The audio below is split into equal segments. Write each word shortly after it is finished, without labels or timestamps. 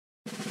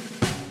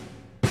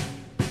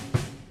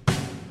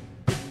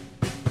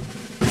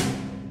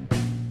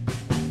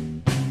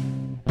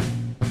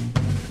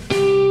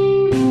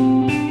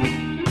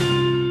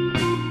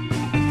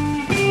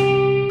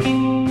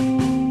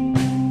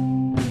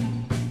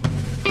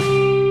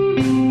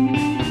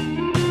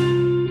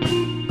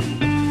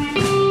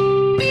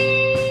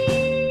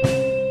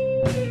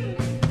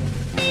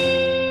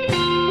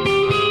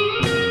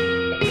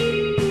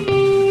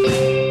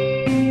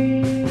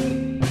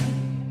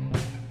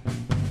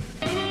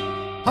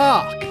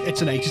Hark!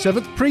 It's an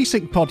 87th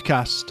Precinct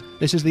podcast.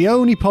 This is the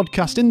only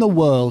podcast in the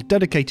world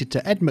dedicated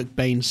to Ed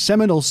McBain's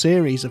seminal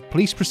series of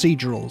police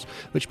procedurals,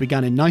 which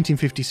began in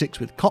 1956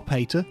 with Cop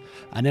Hater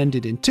and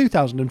ended in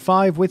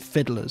 2005 with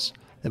Fiddlers.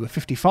 There were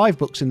 55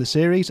 books in the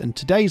series, and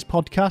today's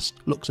podcast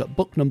looks at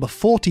book number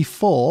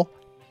 44,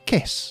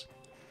 Kiss.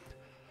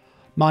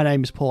 My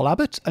name is Paul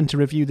Abbott, and to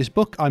review this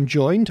book, I'm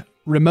joined,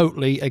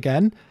 remotely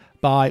again,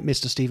 by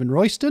Mr. Stephen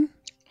Royston.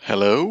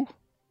 Hello.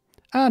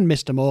 And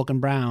Mr. Morgan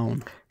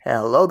Brown.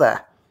 Hello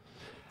there.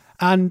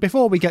 And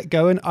before we get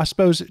going, I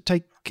suppose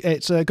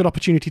it's a good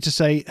opportunity to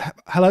say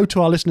hello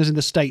to our listeners in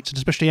the States, and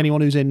especially anyone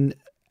who's in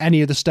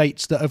any of the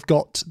states that have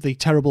got the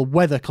terrible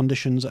weather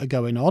conditions that are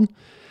going on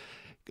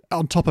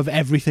top of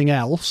everything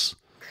else.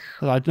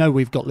 I know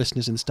we've got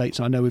listeners in the States,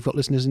 and I know we've got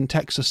listeners in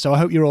Texas, so I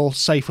hope you're all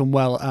safe and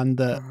well, and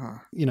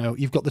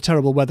you've got the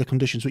terrible weather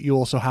conditions, but you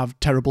also have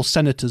terrible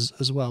senators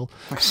as well.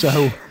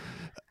 So,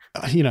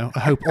 I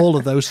hope all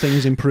of those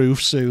things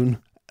improve soon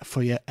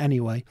for you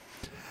anyway.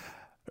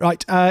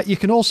 Right, you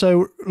can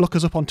also look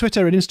us up on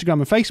Twitter and Instagram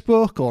and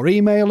Facebook, or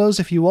email us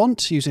if you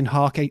want, using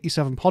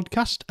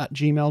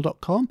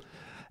hark87podcast@gmail.com.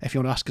 If you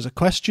want to ask us a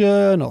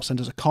question, or send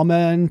us a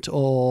comment,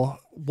 or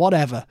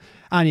whatever.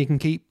 And you can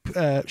keep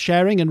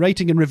sharing and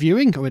rating and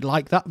reviewing. We'd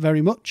like that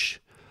very much.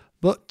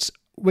 But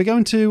we're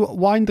going to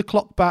wind the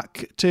clock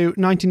back to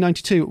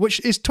 1992,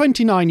 which is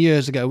 29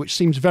 years ago, which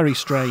seems very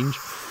strange.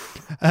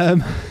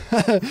 And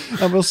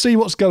we'll see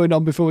what's going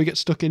on before we get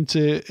stuck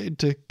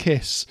into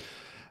Kiss.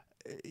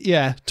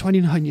 Yeah,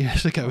 29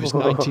 years ago is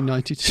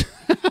 1992.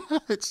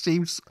 It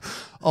seems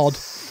odd.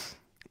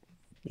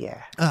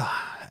 Yeah.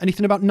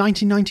 Anything about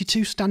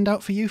 1992 stand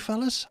out for you,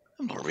 fellas?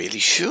 I'm not really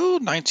sure.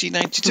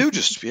 1992,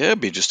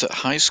 just at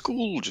high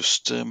school,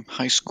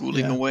 high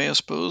schooling away, I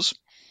suppose.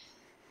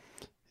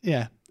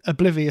 Yeah,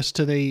 oblivious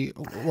to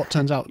what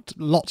turns out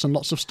lots and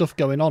lots of stuff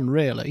going on,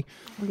 really.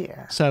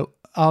 Yeah. So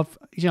I've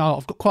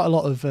got quite a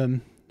lot of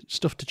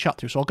stuff to chat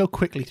through, so I'll go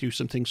quickly through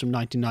some things from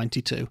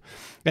 1992.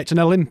 It's an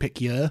Olympic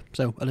year,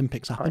 so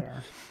Olympics happen. Oh, yeah.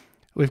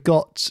 We've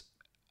got,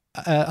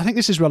 I think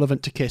this is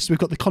relevant to Kiss, we've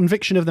got the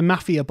conviction of the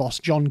mafia boss,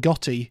 John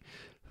Gotti,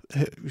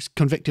 who's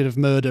convicted of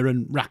murder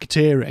and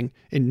racketeering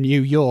in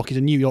New York. He's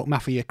a New York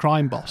mafia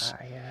crime boss.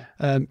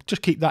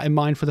 Just keep that in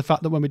mind for the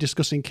fact that when we're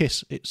discussing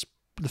Kiss, it's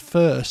the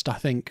first, I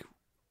think,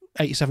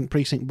 87th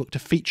Precinct book to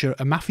feature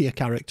a mafia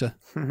character.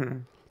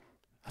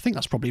 I think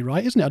that's probably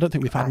right, isn't it? I don't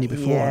think we've had any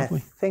before, have we?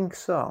 I think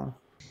so.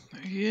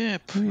 Yeah.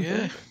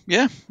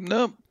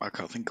 No, I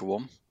can't think of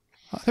one.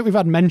 I think we've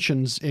had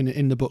mentions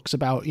in the books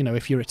about,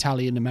 if you're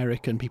Italian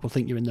American, people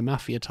think you're in the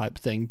mafia type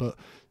thing, but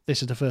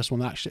this is the first one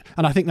that actually,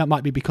 and I think that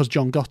might be because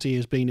John Gotti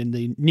has been in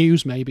the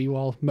news maybe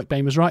while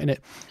McBain was writing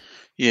it.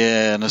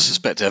 Yeah, and I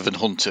suspect Evan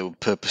Hunter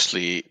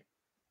purposely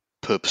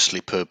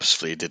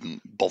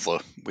didn't bother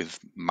with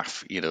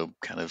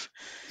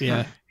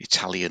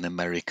Italian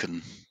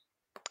American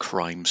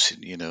crimes.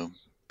 He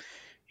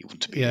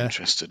wouldn't be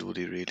interested, would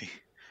he? Really?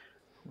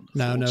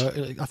 No.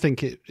 I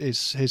think it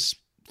is his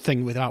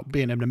thing without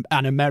being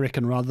an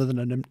American rather than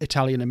an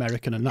Italian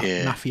American, and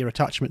that mafia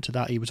attachment to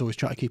that he was always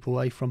trying to keep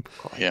away from.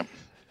 Yeah.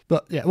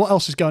 But yeah, what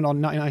else is going on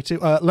in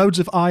 1992? Loads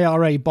of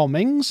IRA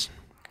bombings,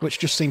 which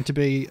just seemed to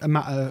be a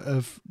matter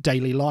of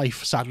daily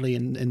life, sadly,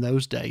 in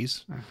those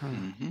days.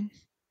 Mm-hmm.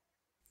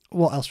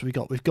 What else have we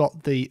got? We've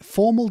got the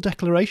formal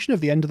declaration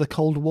of the end of the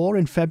Cold War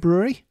in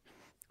February.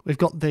 We've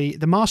got the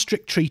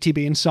Maastricht Treaty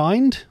being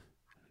signed,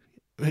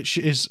 which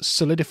is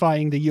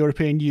solidifying the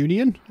European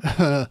Union,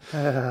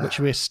 which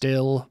we're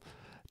still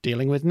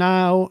dealing with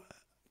now.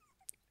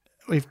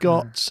 We've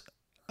got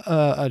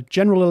a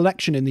general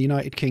election in the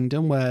United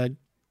Kingdom where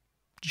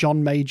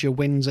John Major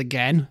wins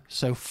again.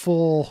 So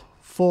four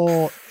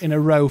in a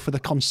row for the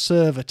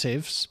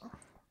Conservatives.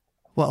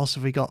 What else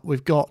have we got?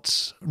 We've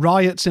got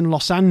riots in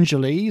Los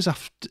Angeles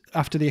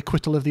after the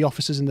acquittal of the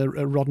officers in the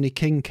Rodney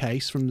King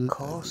case from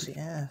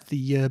the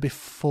year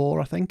before,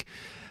 I think.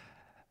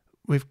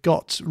 We've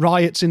got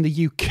riots in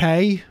the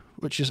UK,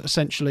 which is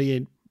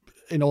essentially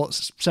in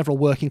several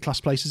working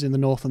class places in the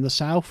north and the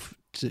south.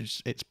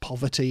 It's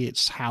poverty,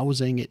 it's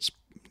housing, it's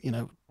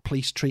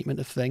police treatment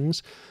of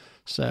things.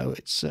 So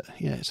it's a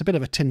bit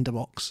of a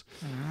tinderbox.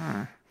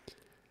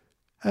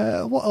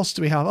 What else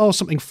do we have? Oh,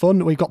 something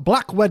fun. We've got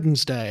Black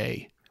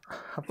Wednesday,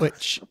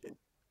 which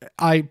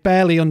I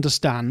barely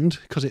understand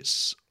because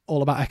it's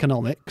all about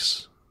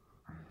economics,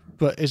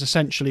 but is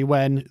essentially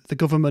when the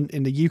government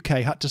in the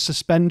UK had to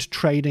suspend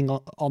trading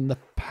on the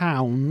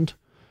pound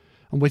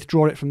and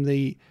withdraw it from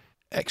the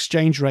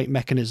exchange rate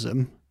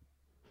mechanism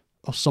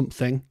or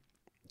something.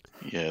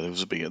 Yeah,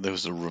 there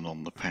was a run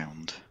on the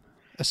pound.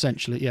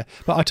 Essentially, yeah.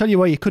 But I tell you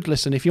where you could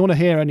listen. If you want to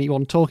hear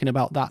anyone talking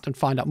about that and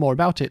find out more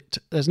about it,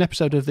 there's an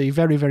episode of the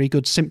very, very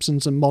good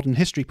Simpsons and Modern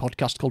History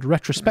podcast called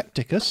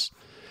Retrospecticus.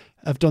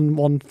 Have done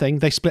one thing.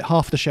 They split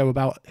half the show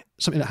about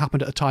something that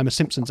happened at the time a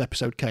Simpsons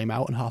episode came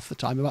out and half the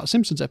time about a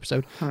Simpsons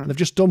episode. And they've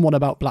just done one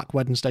about Black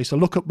Wednesday. So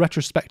look up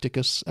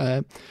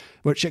Retrospecticus,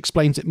 which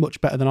explains it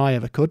much better than I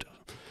ever could.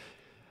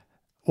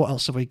 What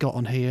else have we got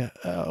on here?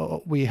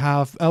 We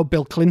have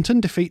Bill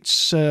Clinton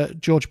defeats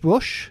George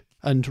Bush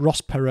and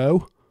Ross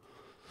Perot.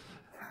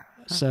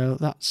 So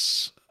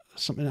that's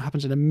something that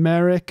happens in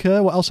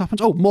America. What else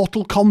happens? Oh,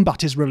 Mortal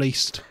Kombat is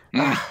released.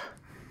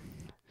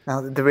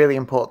 Now, the really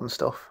important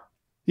stuff.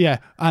 Yeah,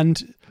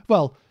 and,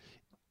 well,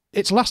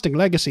 its lasting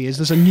legacy is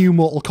there's a new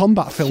Mortal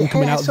Kombat film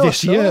coming out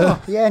this year.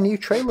 Yeah, a new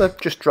trailer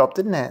just dropped,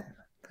 didn't it?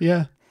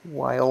 Yeah.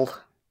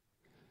 Wild.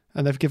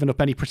 And they've given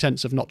up any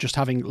pretense of not just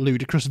having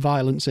ludicrous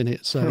violence in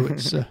it. So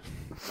it's...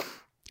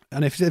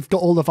 and if they've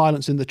got all the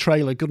violence in the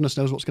trailer, goodness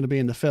knows what's going to be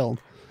in the film.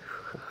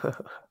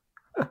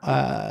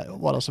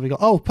 What else have we got?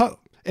 Oh,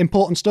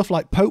 important stuff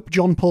like Pope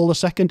John Paul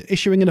II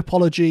issuing an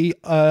apology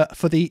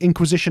for the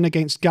Inquisition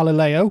against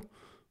Galileo.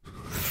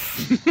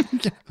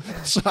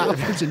 So that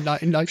happens in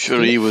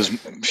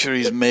 1992. Sure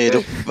he's made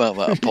up about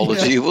that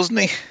apology,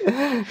 wasn't he?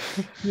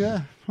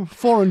 Yeah,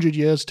 400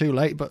 years too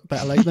late, but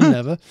better late than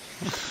never.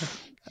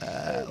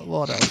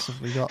 What else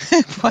have we got?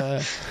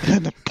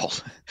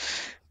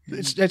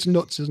 It's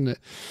nuts, isn't it?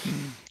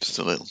 Just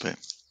a little bit.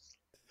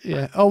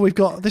 Yeah. Oh, we've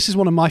got... This is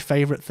one of my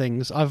favourite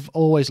things. I've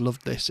always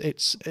loved this.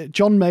 It's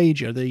John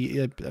Major,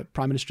 the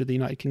Prime Minister of the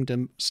United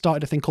Kingdom,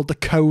 started a thing called the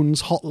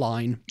Cones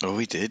Hotline. Oh,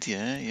 he did,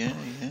 yeah.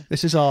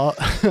 This is our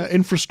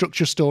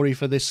infrastructure story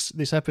for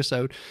this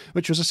episode,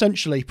 which was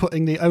essentially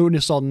putting the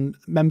onus on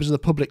members of the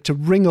public to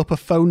ring up a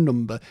phone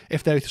number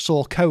if they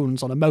saw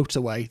cones on a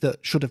motorway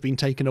that should have been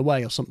taken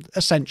away or something.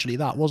 Essentially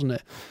that, wasn't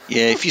it?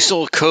 Yeah, if you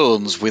saw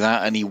cones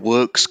without any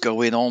works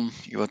going on,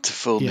 you had to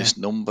phone this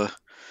number.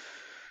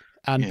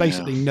 And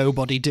basically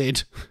nobody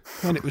did.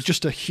 And it was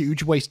just a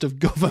huge waste of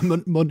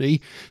government money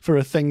for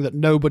a thing that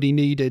nobody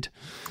needed.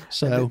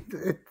 So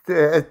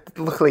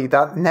luckily,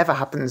 that never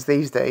happens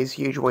these days.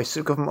 Huge waste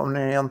of government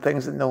money on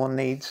things that no one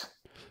needs.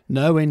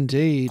 No,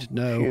 indeed.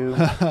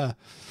 No.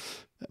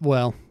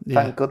 Well,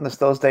 yeah. Thank goodness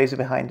those days are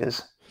behind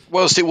us.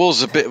 Whilst it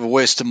was a bit of a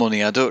waste of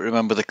money, I don't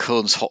remember the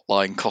Cones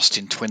Hotline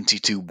costing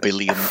 £22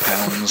 billion,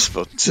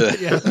 but...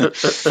 Yeah.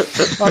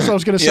 That's what I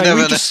was going to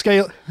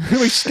say.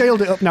 We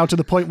scaled it up now to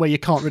the point where you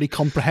can't really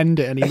comprehend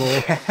it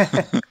anymore.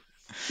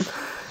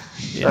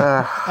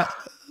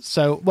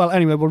 So, well,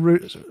 anyway, we'll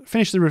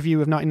finish the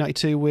review of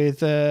 1992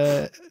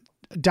 with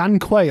Dan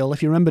Quayle,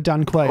 if you remember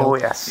Dan Quayle. Oh,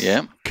 yes.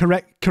 Yeah.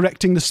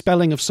 Correcting the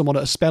spelling of someone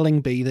at a spelling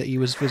bee that he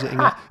was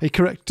visiting. He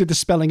corrected the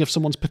spelling of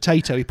someone's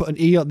potato. He put an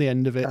E at the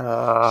end of it. It's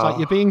like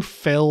you're being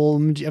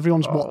filmed,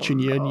 everyone's watching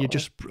you, and you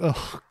just...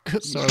 Oh,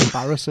 it's so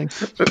embarrassing.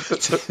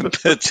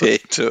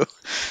 Potato.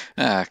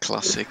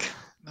 Classic.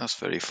 That's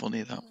very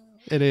funny, that.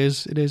 It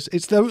is.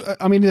 It's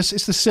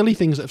the silly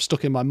things that have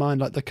stuck in my mind,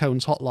 like the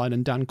Cones Hotline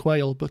and Dan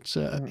Quayle, but,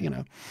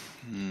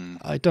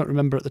 I don't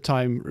remember at the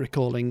time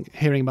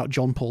hearing about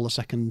John Paul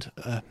II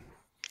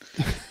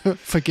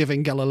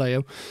forgiving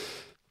Galileo.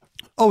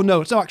 Oh,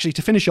 no. So actually,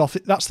 to finish off,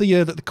 that's the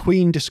year that the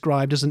Queen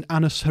described as an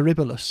annus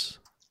horribilis.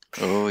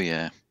 Oh,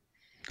 yeah.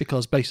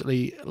 Because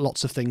basically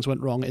lots of things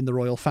went wrong in the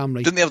royal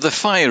family. Didn't they have the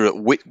fire at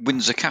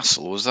Windsor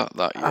Castle? Was that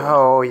year?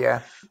 Oh,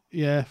 yeah.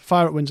 Yeah,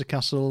 fire at Windsor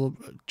Castle,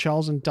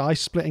 Charles and Di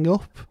splitting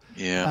up.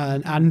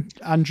 Yeah. And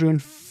Andrew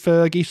and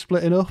Fergie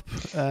splitting up.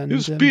 And,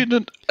 it's been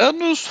an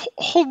annus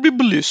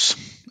horribilis.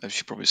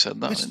 She probably said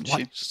that, didn't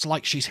she? It's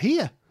like she's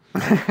here.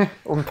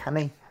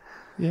 Uncanny.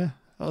 Yeah,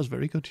 that was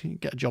very good. You can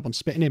get a job on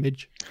Spitting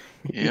Image.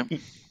 Yeah.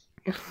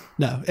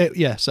 No,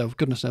 so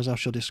goodness knows how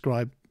she'll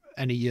describe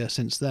any year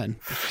since then.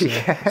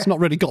 It's not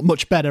really got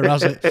much better,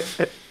 has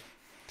it?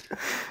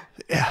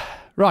 Yeah.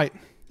 Right.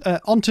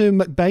 On to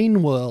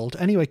McBain World.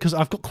 Anyway, because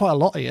I've got quite a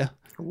lot here.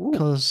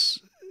 Because,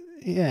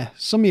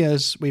 some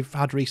years we've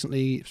had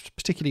recently,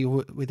 particularly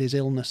with his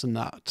illness and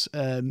that,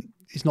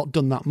 he's not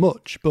done that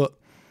much. But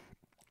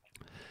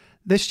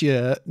this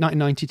year,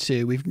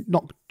 1992, we've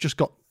not just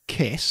got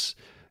Kiss.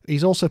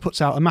 He's also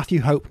puts out a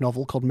Matthew Hope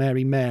novel called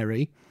Mary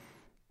Mary.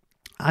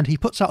 And he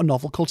puts out a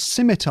novel called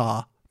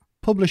Scimitar,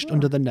 published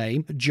under the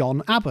name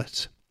John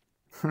Abbott.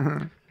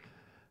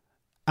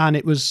 And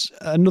it was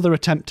another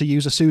attempt to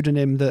use a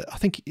pseudonym that I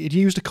think he'd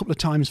used a couple of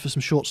times for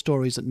some short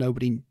stories that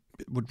nobody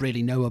would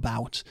really know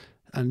about.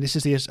 And this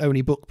is his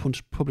only book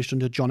published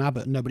under John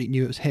Abbott, and nobody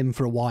knew it was him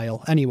for a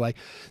while. Anyway,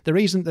 the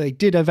reason they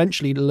did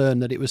eventually learn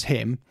that it was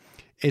him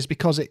is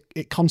because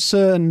it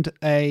concerned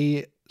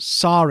a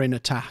sarin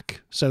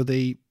attack. So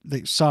the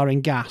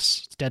sarin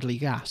gas, deadly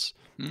gas,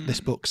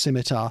 this book,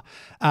 Scimitar.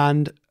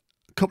 And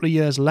a couple of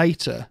years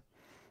later,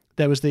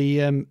 there was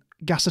the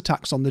gas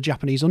attacks on the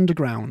Japanese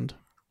underground.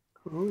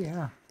 Oh,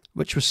 yeah.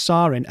 Which was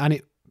sarin.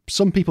 And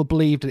some people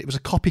believed that it was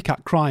a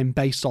copycat crime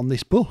based on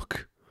this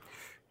book.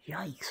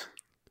 Yikes.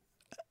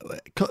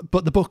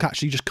 But the book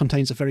actually just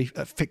contains a very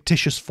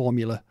fictitious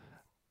formula,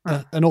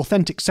 an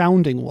authentic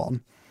sounding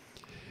one.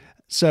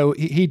 So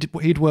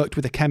he'd worked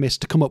with a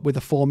chemist to come up with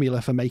a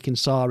formula for making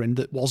sarin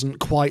that wasn't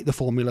quite the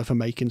formula for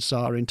making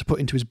sarin to put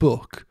into his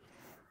book.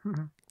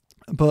 Mm-hmm.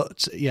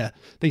 But yeah,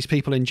 these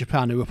people in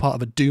Japan who were part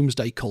of a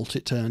doomsday cult,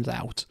 it turns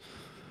out,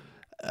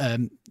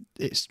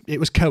 it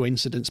was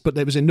coincidence, but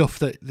there was enough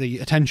that the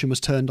attention was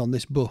turned on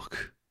this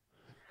book.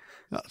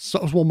 That's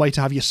sort of one way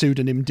to have your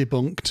pseudonym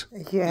debunked.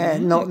 Yeah,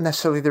 not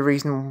necessarily the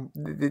reason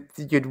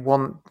that you'd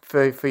want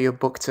for your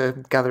book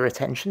to gather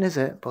attention, is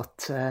it?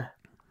 But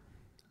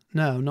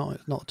No, not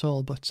at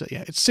all. But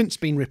yeah, it's since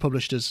been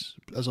republished as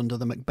under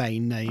the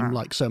McBain name,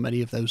 like so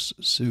many of those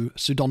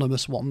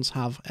pseudonymous ones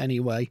have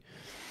anyway.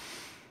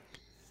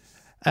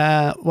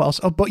 What else?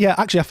 Oh, but yeah,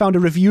 actually, I found a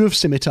review of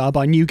Scimitar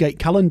by Newgate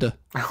Calendar.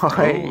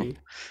 Hey.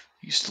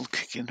 He's still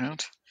kicking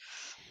out.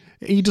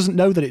 He doesn't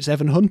know that it's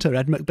Evan Hunter,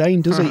 Ed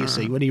McBain, does he, you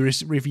see, when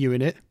he's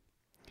reviewing it?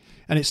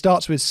 And it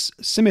starts with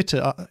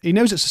Scimitar. He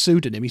knows it's a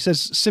pseudonym. He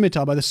says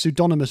Scimitar by the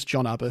pseudonymous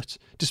John Abbott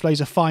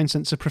displays a fine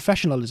sense of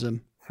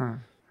professionalism.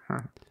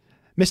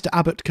 Mr.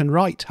 Abbott can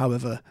write,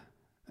 however.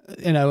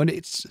 And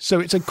it's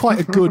quite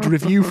a good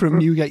review from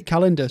Newgate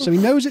Calendar. So he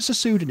knows it's a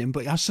pseudonym,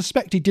 but I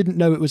suspect he didn't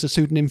know it was a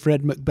pseudonym for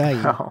Ed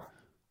McBain. Oh.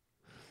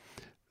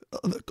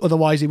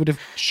 Otherwise, he would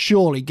have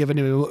surely given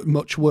him a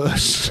much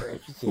worse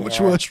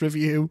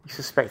review. I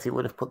suspect he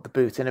would have put the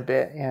boot in a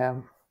bit, yeah.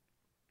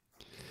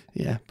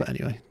 Yeah, but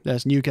anyway,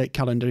 there's Newgate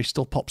Calendar. He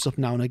still pops up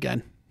now and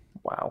again.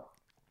 Wow.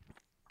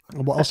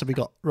 And what else have we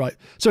got? Right.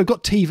 So we've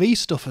got TV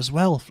stuff as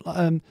well.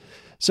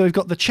 So we've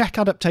got the Czech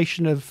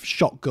adaptation of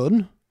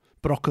Shotgun,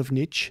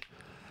 Brokovnic.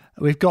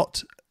 We've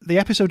got the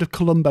episode of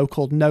Columbo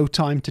called No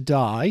Time to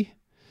Die,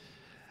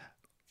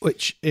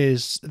 which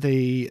is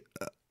the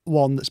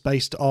one that's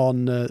based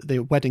on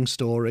the wedding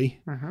story,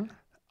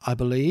 I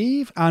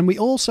believe. And we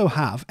also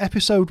have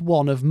episode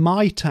 1 of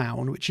My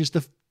Town, which is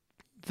the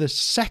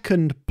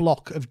second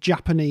block of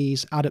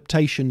Japanese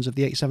adaptations of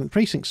the 87th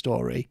Precinct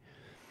story.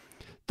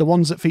 The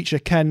ones that feature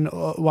Ken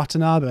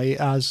Watanabe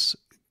as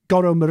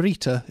Goro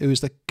Morita, who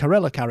is the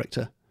Corella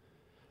character.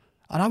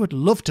 And I would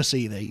love to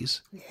see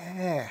these.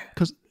 Yeah.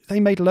 Because they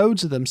made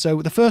loads of them.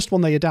 So the first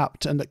one they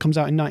adapt, and that comes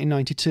out in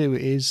 1992,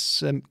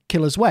 is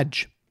Killer's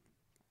Wedge.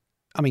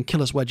 I mean,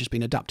 Killer's Wedge has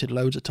been adapted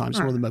loads of times. It's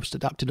one of the most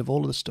adapted of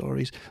all of the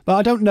stories. But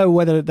I don't know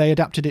whether they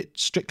adapted it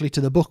strictly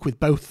to the book with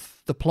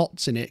both the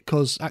plots in it,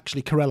 because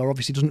actually Corella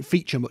obviously doesn't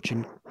feature much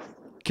in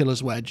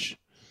Killer's Wedge.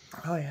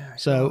 Oh, yeah.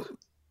 So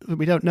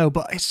we don't know.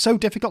 But it's so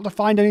difficult to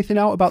find anything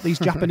out about these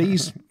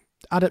Japanese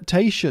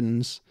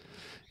adaptations.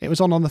 It was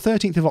on the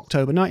 13th of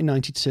October,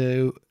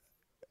 1992.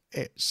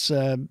 It's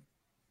on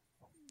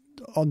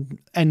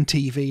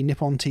NTV,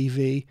 Nippon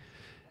TV.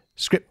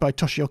 Script by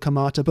Toshio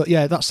Kamata. But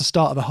yeah, that's the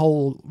start of a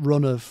whole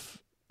run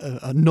of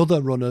another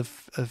run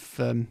of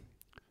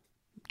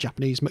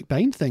Japanese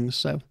McBain things.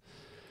 So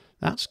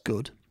that's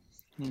good.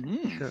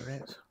 Mm-hmm. Sure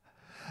is.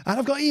 And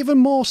I've got even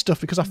more stuff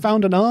because I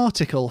found an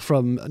article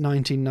from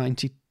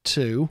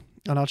 1992,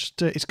 and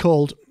it's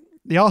called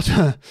the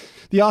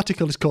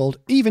article is called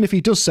 "Even if he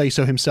does say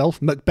so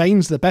himself,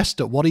 McBain's the best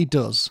at what he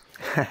does."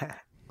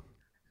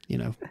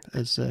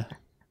 As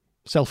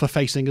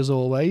self-effacing as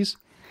always.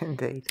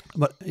 Indeed.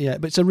 But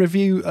it's a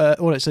review,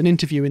 or it's an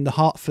interview in the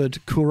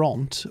Hartford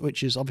Courant,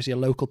 which is obviously a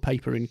local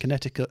paper in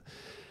Connecticut.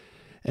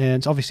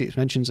 And obviously it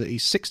mentions that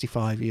he's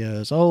 65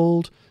 years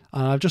old.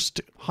 And I've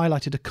just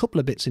highlighted a couple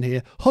of bits in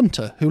here.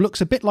 Hunter, who looks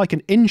a bit like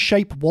an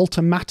in-shape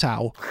Walter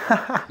Matthau.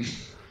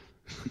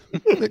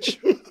 Which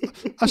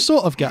I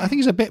sort of get. I think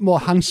he's a bit more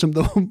handsome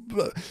than,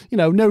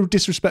 no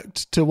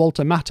disrespect to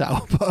Walter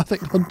Matthau, but I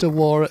think Hunter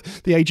wore at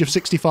the age of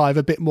 65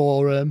 a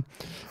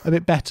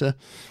bit better.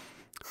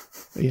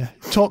 Yeah,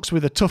 talks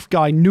with a tough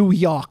guy New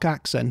York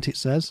accent, it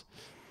says.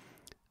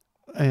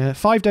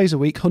 5 days a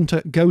week,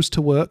 Hunter goes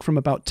to work from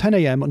about 10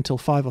 a.m. until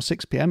 5 or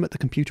 6 p.m. at the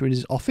computer in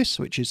his office,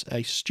 which is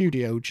a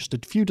studio just a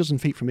few dozen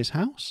feet from his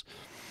house,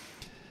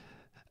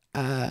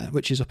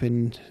 which is up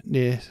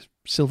near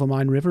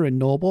Silvermine River in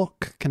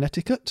Norwalk,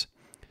 Connecticut.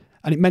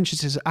 And it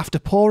mentions his after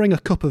pouring a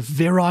cup of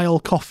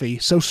virile coffee,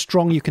 so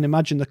strong you can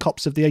imagine the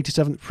cops of the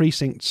 87th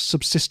Precinct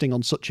subsisting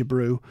on such a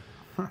brew.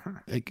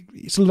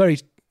 It's a very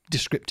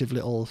descriptive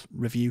little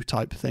review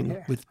type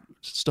thing with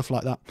stuff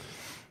like that.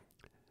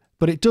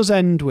 But it does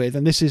end with,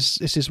 and this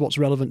is what's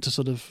relevant to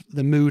sort of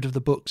the mood of the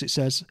books, it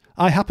says,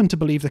 "I happen to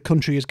believe the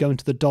country is going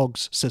to the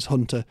dogs," says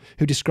Hunter,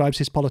 who describes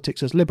his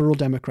politics as liberal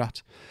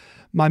Democrat.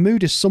 "My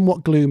mood is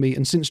somewhat gloomy,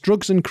 and since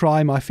drugs and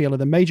crime I feel are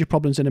the major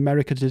problems in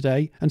America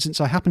today, and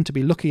since I happen to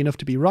be lucky enough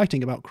to be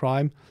writing about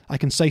crime, I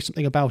can say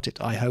something about it,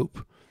 I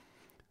hope."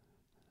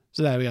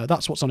 So there we are.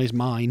 That's what's on his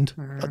mind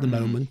at the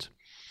moment.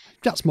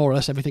 That's more or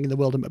less everything in the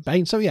world of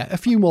McBain. So yeah, a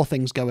few more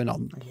things going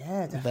on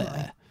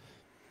there.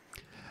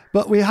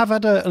 But we have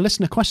had a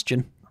listener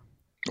question.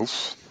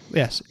 Oof.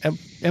 Yes.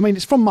 I mean,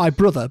 it's from my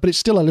brother, but it's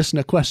still a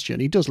listener question.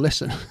 He does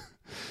listen.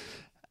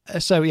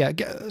 So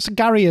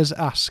Gary has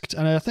asked,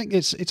 and I think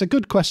it's a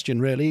good question,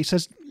 really. He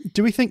says,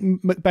 do we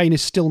think McBain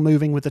is still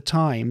moving with the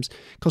times?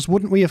 Because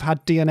wouldn't we have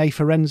had DNA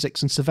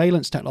forensics and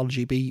surveillance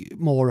technology be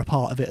more a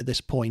part of it at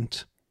this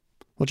point?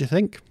 What do you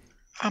think?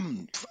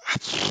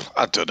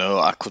 I don't know.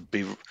 I could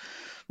be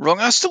wrong.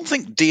 I still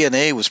think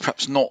DNA was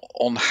perhaps not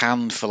on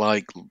hand for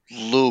like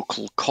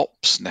local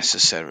cops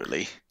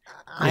necessarily.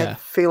 I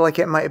feel like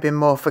it might have been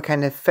more for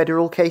kind of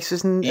federal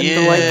cases and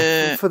the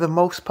like for the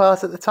most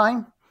part at the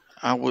time.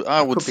 I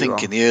would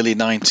think in the early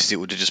 90s it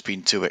would have just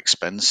been too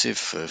expensive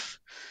for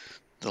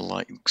the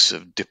likes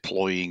of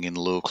deploying in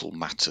local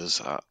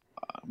matters.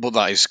 But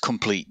that is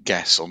complete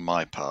guess on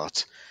my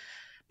part.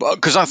 But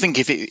because I think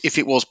if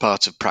it was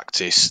part of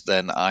practice,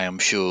 then I am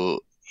sure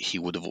he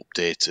would have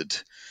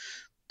updated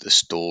the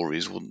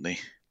stories, wouldn't he?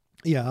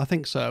 Yeah, I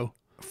think so.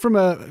 From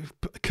a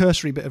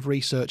cursory bit of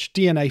research,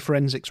 DNA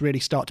forensics really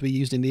start to be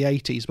used in the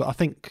 80s, but I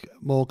think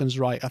Morgan's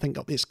right. I think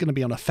it's going to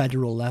be on a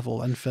federal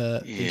level and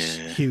for these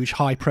huge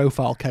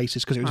high-profile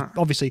cases, because it was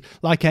obviously,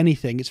 like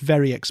anything, it's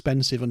very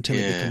expensive until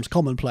it becomes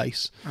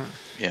commonplace.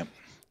 Yeah.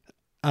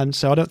 And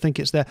so I don't think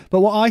it's there. But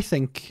what I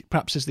think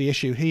perhaps is the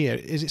issue here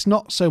is it's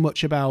not so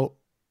much about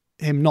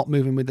him not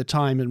moving with the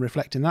time and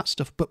reflecting that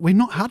stuff, but we've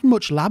not had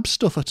much lab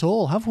stuff at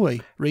all, have we,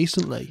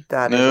 recently?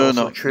 That is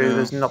also true. No.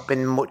 There's not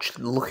been much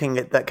looking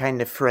at that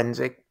kind of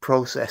forensic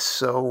process,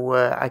 so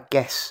I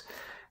guess,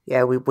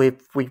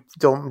 we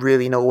don't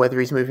really know whether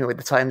he's moving with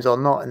the times or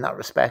not in that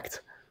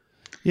respect.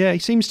 Yeah, he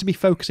seems to be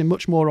focusing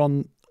much more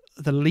on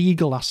the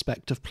legal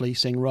aspect of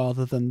policing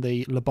rather than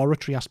the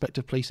laboratory aspect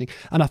of policing,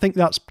 and I think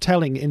that's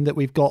telling in that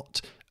we've got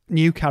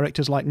new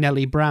characters like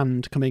Nellie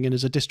Brand coming in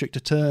as a district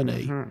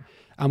attorney,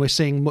 and we're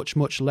seeing much,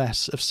 much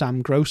less of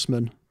Sam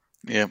Grossman.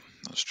 Yeah,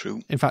 that's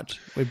true. In fact,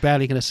 we're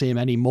barely going to see him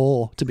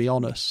anymore, to be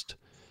honest,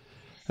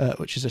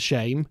 which is a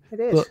shame. It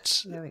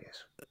is.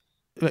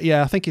 But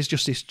yeah, I think he's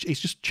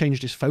just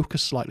changed his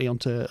focus slightly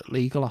onto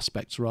legal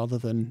aspects rather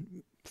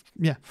than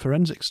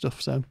forensic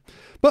stuff. So,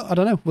 but I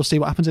don't know. We'll see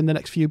what happens in the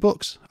next few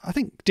books. I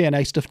think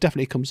DNA stuff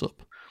definitely comes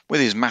up. With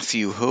his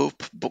Matthew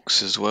Hope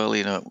books as well,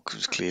 it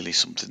was clearly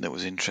something that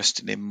was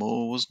interesting him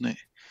more, wasn't it?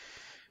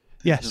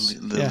 Yes.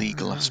 The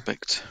legal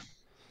aspect.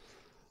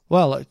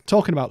 Well,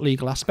 talking about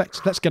legal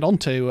aspects, let's get on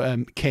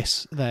to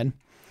Kiss then,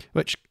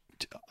 which,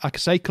 like I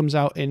say, comes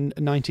out in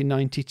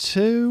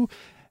 1992.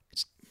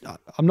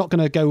 I'm not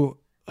going to go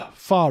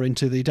far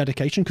into the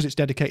dedication because it's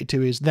dedicated to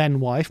his then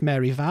wife,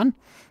 Mary Van,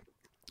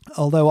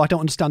 although I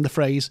don't understand the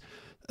phrase,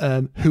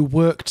 who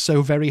worked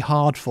so very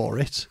hard for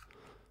it.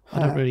 I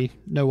don't really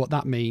know what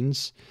that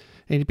means.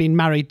 He'd been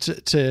married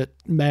to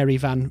Mary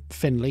Van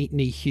Finley,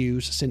 née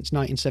Hughes, since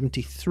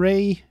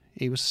 1973.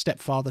 He was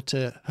stepfather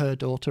to her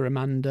daughter,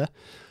 Amanda.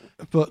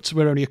 But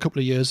we're only a couple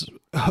of years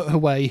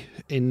away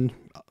in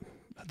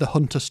the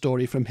Hunter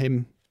story from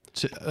him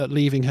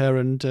leaving her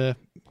and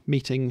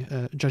meeting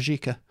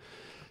Jajika.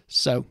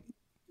 So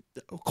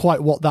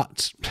quite what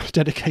that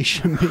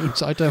dedication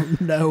means, I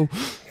don't know.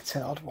 It's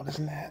an odd one,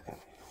 isn't it?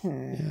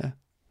 Yeah.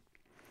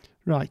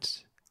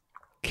 Right.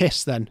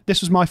 Kiss, then.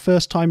 This was my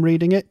first time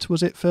reading it.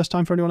 Was it first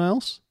time for anyone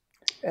else?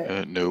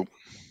 No.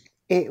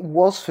 It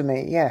was for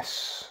me,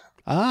 yes.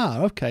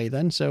 Ah, okay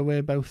then. So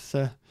we're both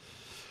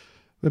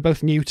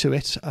new to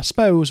it. I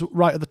suppose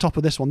right at the top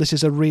of this one, this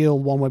is a real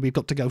one where we've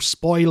got to go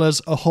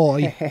spoilers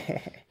ahoy,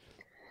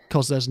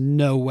 because there's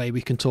no way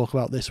we can talk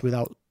about this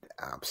without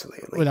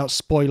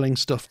spoiling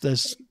stuff.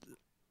 There's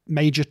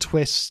major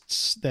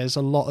twists. There's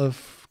a lot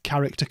of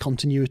character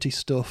continuity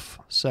stuff.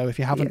 So if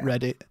you haven't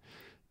read it,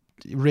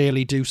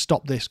 really do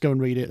stop this, go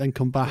and read it, then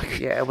come back.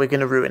 Yeah, we're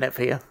going to ruin it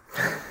for you.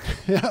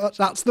 Yeah,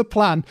 that's the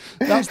plan.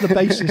 That's the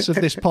basis of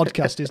this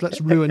podcast, is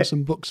let's ruin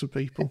some books for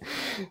people.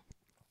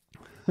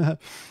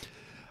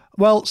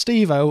 Well,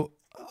 Steve-O,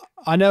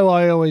 I know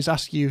I always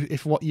ask you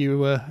if what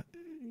you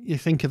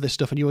think of this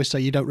stuff, and you always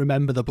say you don't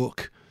remember the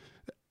book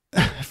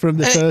from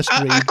the first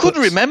read. I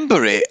couldn't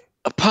remember it,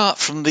 apart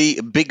from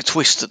the big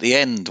twist at the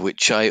end,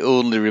 which I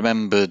only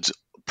remembered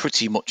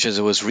pretty much as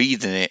I was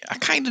reading it. I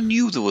kind of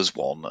knew there was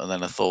one, and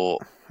then I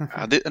thought,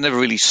 I never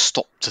really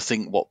stopped to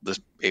think what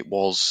it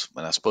was,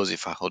 and I suppose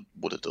if I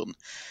would have done,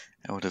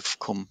 I would have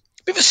come...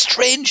 A bit of a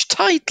strange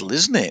title,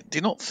 isn't it? Do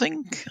you not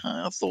think?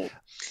 I thought...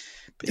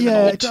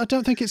 Yeah, I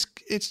don't think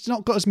it's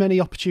not got as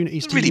many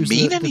opportunities to really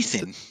mean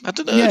anything. I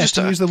don't know. Yeah, just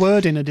to use the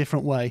word in a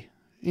different way.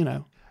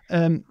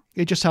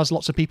 It just has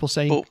lots of people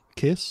saying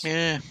kiss.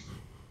 Yeah.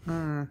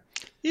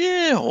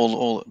 Yeah,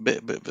 all a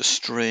bit of a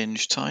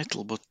strange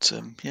title, but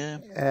yeah.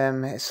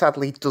 It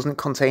sadly doesn't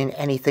contain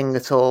anything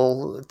at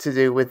all to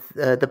do with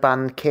the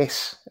band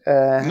Kiss.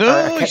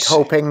 I kept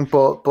hoping,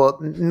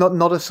 but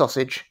not a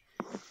sausage.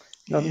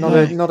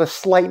 Not a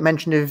slight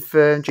mention of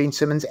Gene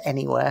Simmons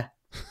anywhere.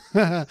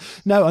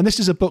 No, and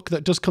this is a book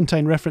that does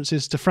contain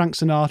references to Frank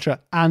Sinatra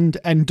and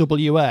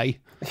NWA.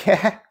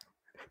 Yeah,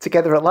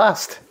 together at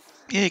last.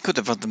 Yeah, you could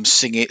have had them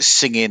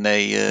singing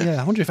a...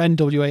 Yeah, I wonder if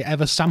NWA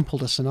ever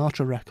sampled a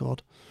Sinatra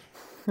record.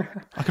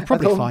 I could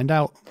probably find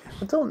out.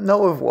 I don't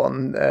know of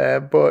one,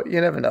 but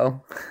you never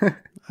know.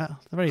 They're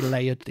very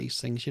layered,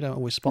 these things. You don't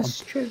always spot them.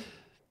 That's true.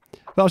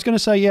 But I was going to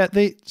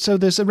say, so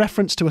there's a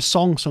reference to a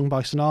song sung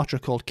by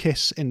Sinatra called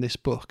Kiss in this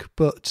book,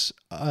 but...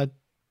 I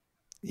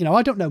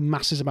don't know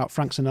masses about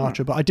Frank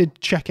Sinatra, but I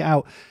did check it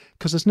out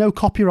because there's no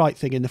copyright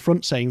thing in the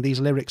front saying these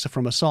lyrics are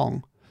from a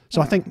song.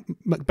 So I think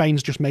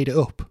McBain's just made it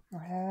up.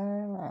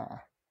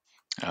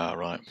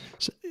 Right.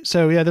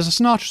 So yeah, there's a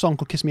Sinatra song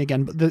called Kiss Me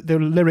Again, but the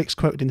lyrics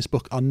quoted in this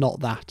book are not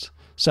that.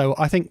 So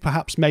I think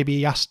perhaps maybe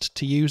he asked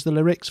to use the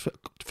lyrics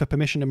for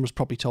permission and was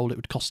probably told it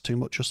would cost too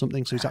much or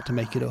something, so he's had to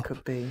make it up.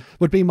 Could be.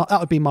 That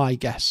would be my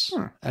guess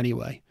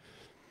anyway.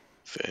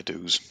 Fair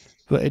dues.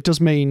 But it does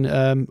mean...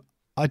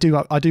 I do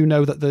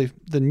know that the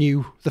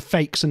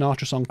fake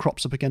Sinatra song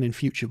crops up again in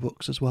future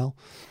books as well.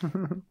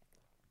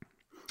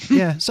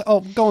 Yeah.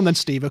 So, go on then,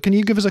 Steve. Can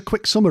you give us a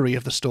quick summary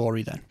of the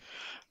story then?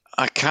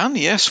 I can,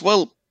 yes.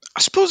 Well,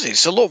 I suppose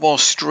it's a lot more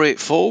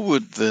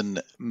straightforward than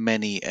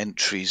many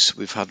entries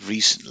we've had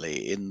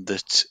recently, in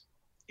that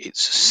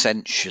it's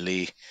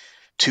essentially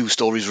two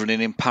stories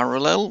running in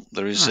parallel.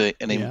 There is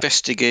an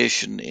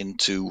investigation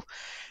into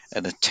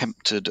an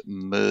attempted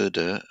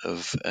murder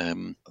of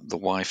the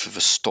wife of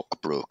a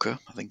stockbroker.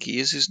 I think he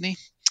is, isn't he?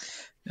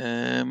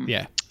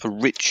 A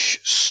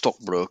rich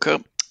stockbroker,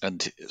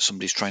 and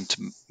somebody's trying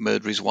to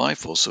murder his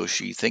wife, or so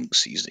she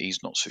thinks. He's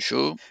not so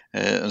sure.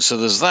 And so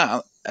there's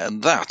that,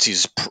 and that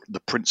is the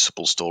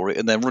principal story.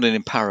 And then running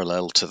in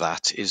parallel to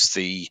that is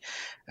the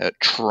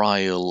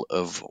trial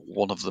of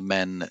one of the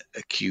men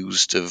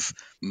accused of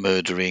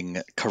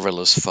murdering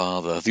Carella's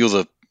father.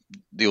 The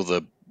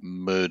other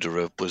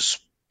murderer was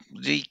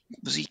he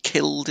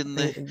killed in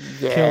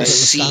the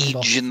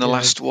siege in the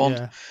last one?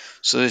 Yeah.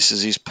 So this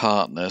is his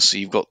partner. So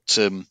you've got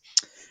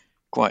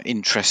quite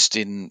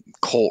interesting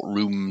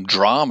courtroom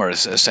drama,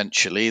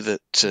 essentially,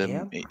 that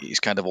is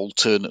kind of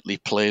alternately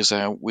plays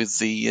out with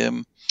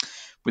the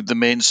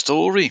main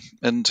story,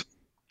 and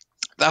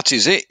that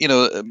is it.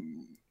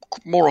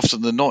 More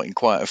often than not, in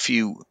quite a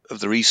few of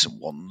the recent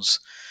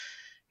ones,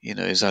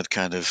 he's had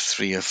kind of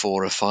 3 or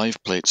 4 or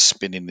 5 plates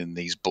spinning in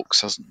these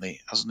books, hasn't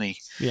he?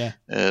 Yeah.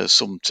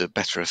 Some to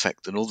better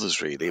effect than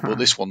others, really. But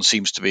this one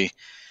seems to be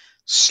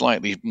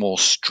slightly more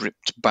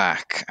stripped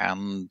back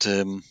and,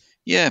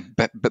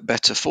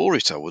 better for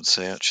it, I would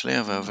say, actually.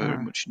 I've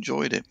very much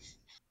enjoyed it.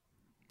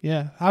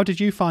 Yeah. How did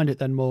you find it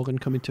then, Morgan,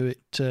 coming to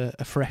it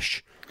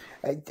afresh?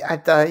 I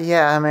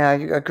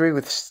agree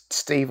with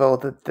Steve-O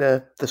that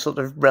the sort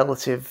of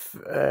relative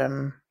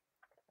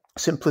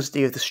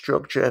simplicity of the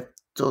structure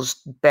does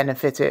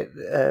benefit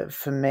it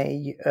for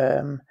me.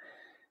 I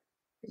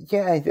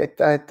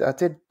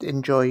did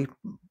enjoy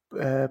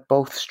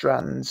both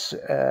strands.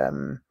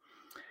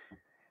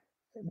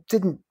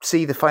 Didn't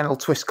see the final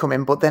twist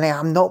coming, but then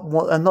I'm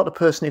not a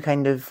person who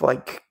kind of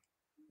like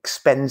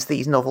spends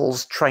these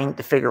novels trying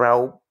to figure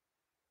out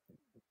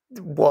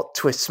what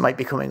twists might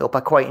be coming up. I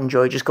quite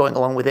enjoy just going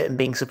along with it and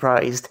being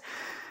surprised.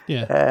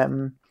 Yeah.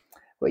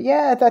 But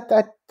yeah,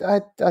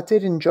 I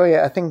did enjoy it.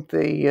 I think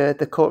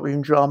the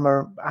courtroom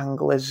drama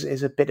angle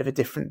is a bit of a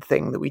different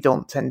thing that we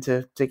don't tend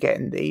to get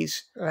in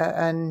these.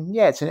 And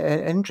yeah, it's an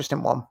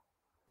interesting one.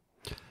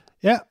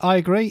 Yeah, I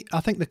agree. I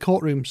think the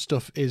courtroom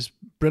stuff is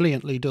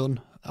brilliantly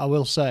done, I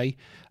will say.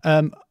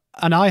 And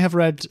I have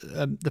read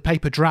The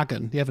Paper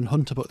Dragon, the Evan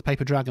Hunter book, The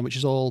Paper Dragon, which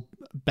is all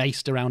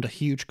based around a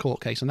huge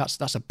court case. And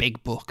that's a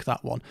big book,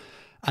 that one.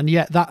 And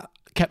yet that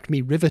kept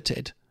me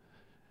riveted.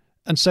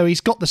 And so he's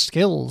got the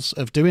skills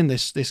of doing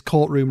this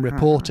courtroom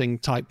reporting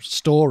type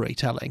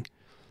storytelling.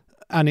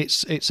 And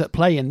it's at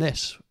play in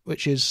this,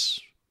 which is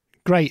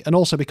great. And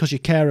also because you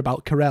care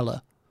about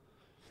Carella,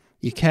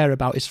 you care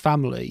about his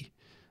family.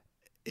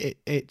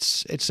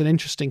 It's an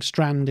interesting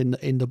strand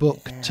in the book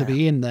to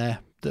be in there,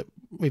 that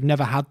we've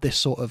never had this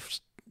sort of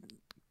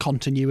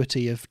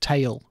continuity of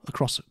tale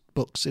across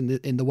books in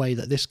the way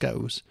that this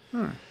goes.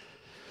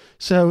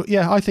 So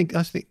yeah, I think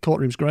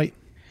courtroom's great.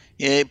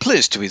 Yeah, it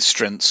plays to its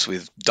strengths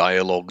with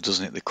dialogue,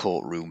 doesn't it? The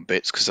courtroom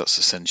bits, because that's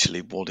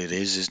essentially what it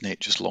is, isn't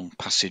it? Just long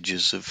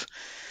passages of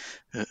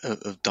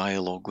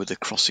dialogue with the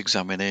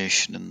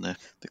cross-examination and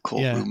the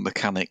courtroom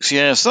mechanics.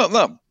 Yeah, so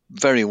that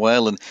very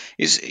well, and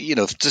is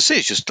to say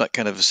it's just like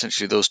kind of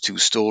essentially those two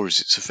stories.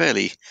 It's a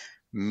fairly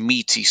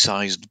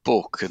meaty-sized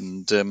book,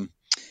 and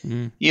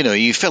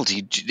you felt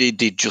he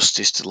did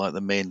justice to like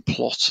the main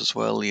plot as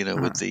well.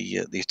 With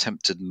the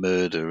attempted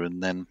murder,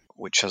 and then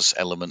which has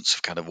elements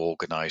of kind of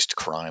organised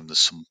crime. There's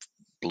some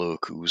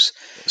bloke who's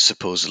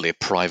supposedly a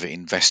private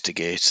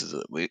investigator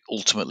that we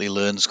ultimately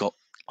learn's got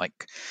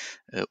like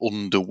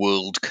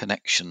underworld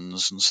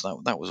connections, and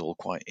so that was all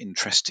quite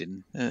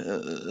interesting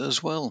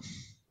as well.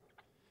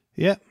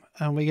 Yeah,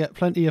 and we get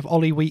plenty of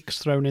Ollie Weeks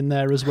thrown in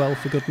there as well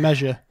for good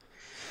measure.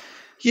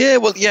 Yeah,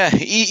 well, yeah,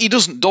 he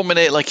doesn't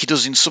dominate like he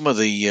does in some of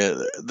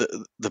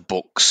the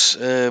books.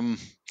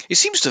 It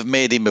seems to have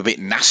made him a bit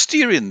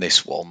nastier in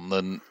this one,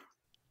 and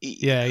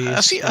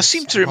I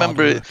seem to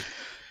remember it.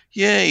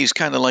 Yeah, he's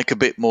kind of like a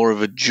bit more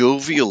of a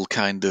jovial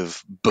kind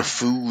of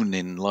buffoon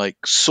in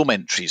like some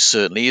entries,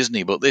 certainly, isn't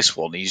he? But this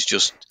one, he's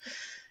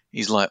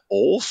like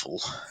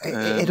awful.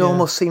 It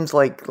almost seems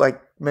like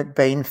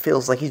McBain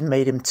feels like he's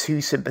made him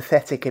too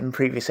sympathetic in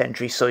previous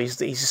entries, so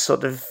he's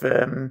sort of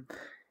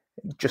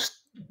just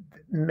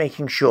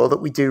making sure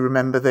that we do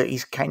remember that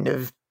he's kind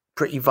of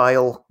pretty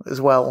vile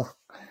as well.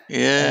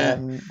 Yeah.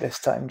 This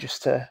time,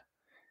 just to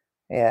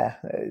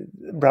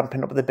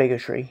ramping up the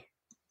bigotry.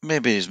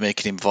 Maybe he's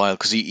making him vile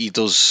because he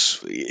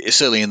does,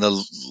 certainly in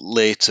the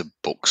later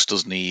books,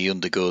 doesn't he? He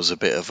undergoes a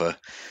bit of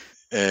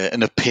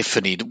an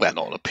epiphany. Well,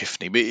 not an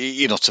epiphany, but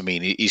you know what I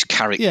mean. His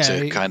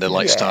character kind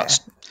of starts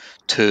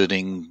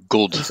turning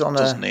good,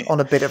 doesn't he? On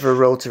a bit of a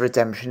road to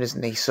redemption,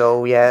 isn't he?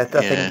 So I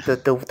think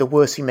that the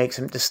worse he makes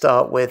him to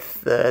start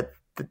with, the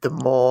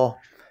more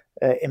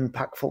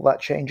impactful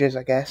that change is,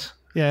 I guess.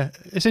 Yeah,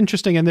 it's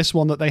interesting in this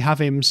one that they have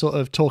him sort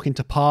of talking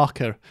to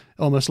Parker,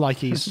 almost like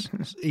he's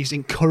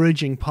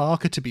encouraging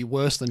Parker to be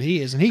worse than he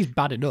is, and he's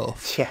bad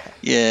enough.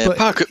 Yeah. But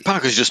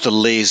Parker's just a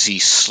lazy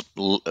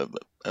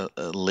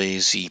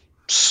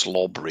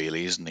slob,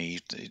 really, isn't he?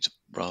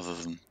 Rather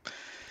than,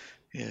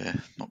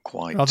 not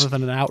quite. Rather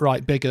than an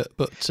outright bigot,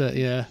 but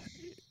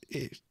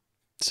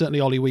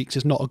certainly Ollie Weeks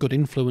is not a good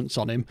influence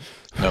on him.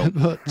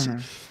 No.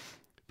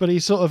 But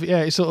he's sort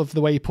of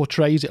the way he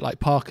portrays it,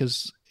 like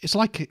Parker's. It's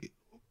like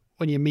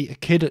when you meet a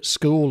kid at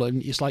school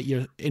and it's like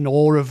you're in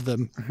awe of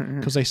them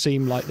because they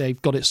seem like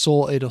they've got it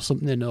sorted or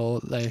something, or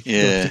they've got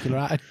a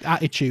particular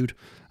attitude,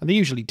 and they're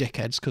usually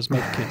dickheads because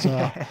most kids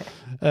are.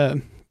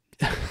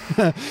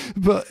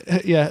 But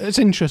it's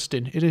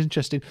interesting. It is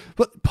interesting.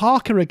 But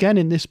Parker again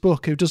in this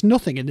book, who does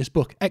nothing in this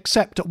book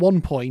except at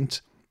one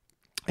point,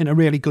 in a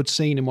really good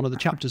scene in one of the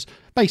chapters,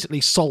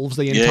 basically solves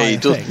the entire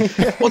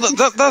thing. Well,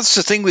 that's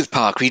the thing with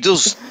Parker. He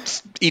does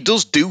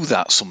do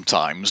that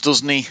sometimes,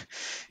 doesn't he?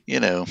 He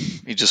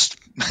just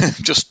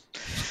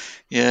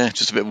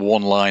a bit of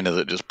one-liner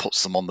that just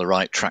puts them on the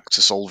right track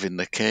to solving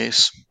the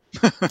case.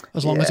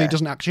 As long as he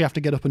doesn't actually have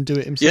to get up and do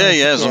it himself.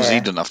 As long as he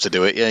doesn't have to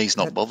do it. Yeah, he's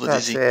not bothered,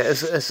 is he?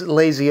 As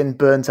lazy and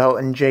burnt out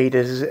and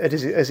jaded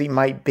as he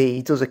might be,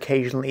 he does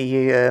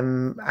occasionally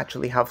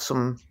actually have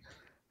some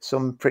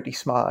pretty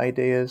smart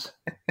ideas.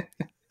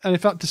 And in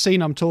fact, the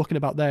scene I'm talking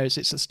about there it's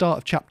the start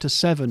of chapter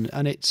 7,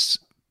 and it's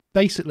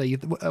basically,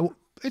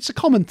 it's a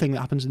common thing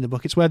that happens in the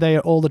book. It's where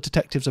all the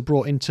detectives are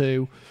brought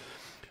into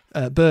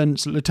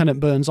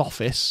Lieutenant Burns'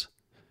 office,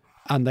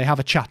 and they have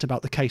a chat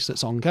about the case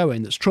that's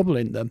ongoing, that's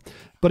troubling them.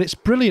 But it's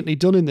brilliantly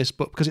done in this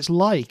book because it's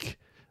like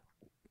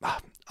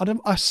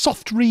a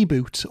soft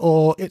reboot,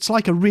 or it's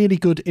like a really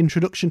good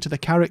introduction to the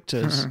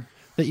characters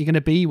that you're going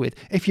to be with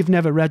if you've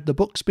never read the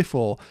books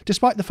before,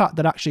 despite the fact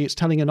that actually it's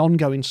telling an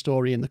ongoing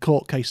story in the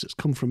court case that's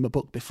come from a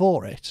book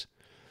before it.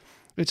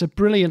 It's a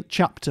brilliant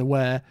chapter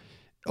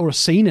or a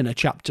scene in a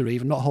chapter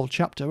even, not a whole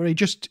chapter, where he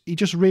just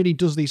really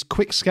does these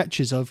quick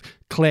sketches of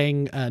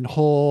Kling and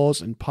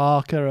Hawes and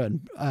Parker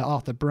and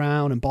Arthur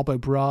Brown and Bob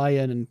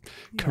O'Brien and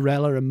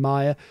Corella and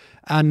Meyer,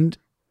 and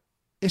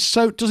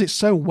does it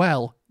so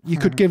well. You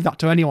could give that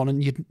to anyone,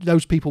 and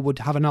those people would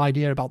have an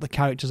idea about the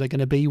characters they're going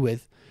to be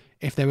with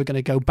if they were going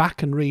to go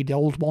back and read the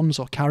old ones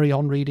or carry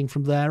on reading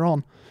from there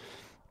on.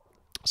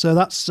 So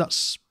that's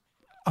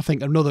I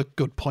think another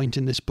good point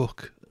in this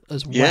book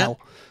as well.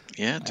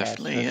 Yeah,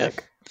 definitely. Yeah.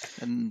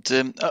 And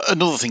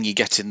another thing you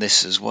get in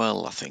this as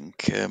well, I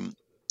think,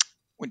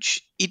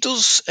 which he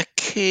does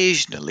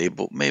occasionally,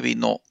 but maybe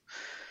not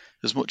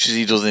as much as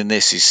he does in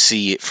this, is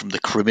see it from the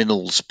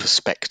criminal's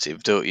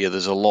perspective, don't you?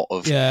 There's a lot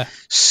of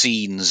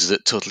scenes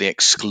that totally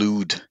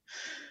exclude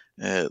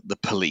the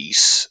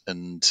police,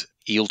 and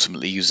he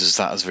ultimately uses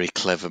that as a very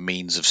clever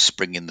means of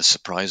springing the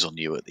surprise on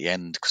you at the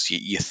end, because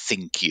you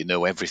think you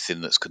know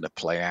everything that's going to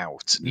play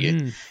out, and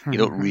you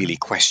don't really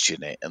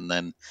question it, and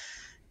then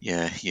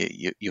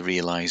you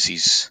realise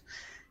he's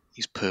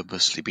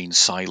purposely been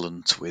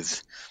silent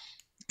with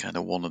kind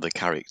of one of the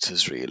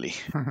characters, really.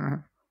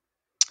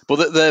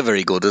 But they're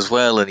very good as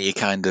well, and you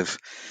kind of,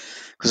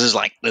 because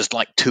there's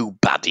like two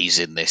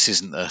baddies in this,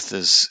 isn't there?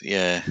 There's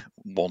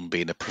one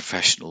being a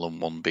professional and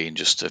one being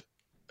just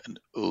an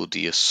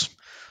odious,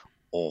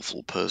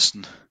 awful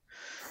person.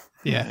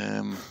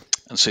 Yeah.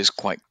 And so it's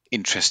quite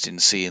interesting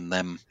seeing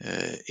them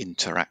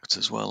interact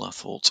as well, I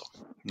thought.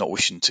 Not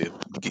wishing to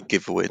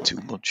give away too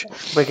much.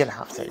 We're going to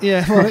have to.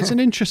 Yeah, well, it's an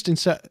interesting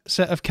set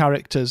of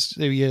characters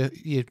who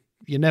you're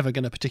never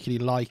going to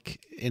particularly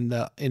like in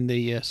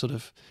the sort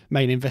of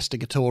main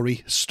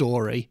investigatory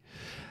story.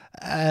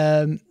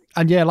 And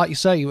like you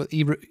say,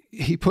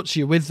 he puts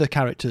you with the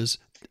characters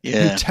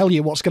who tell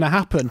you what's going to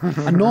happen.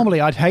 And normally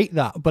I'd hate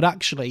that, but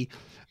actually,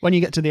 when you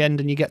get to the end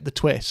and you get the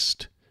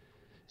twist,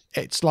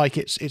 it's like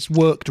it's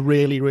worked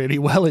really, really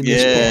well in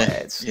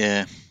this book.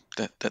 Yeah,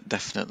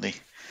 definitely.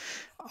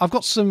 I've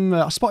got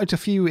I spotted a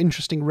few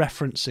interesting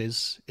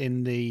references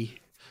in the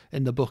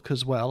book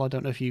as well. I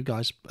don't know if you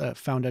guys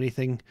found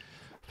anything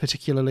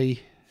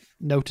particularly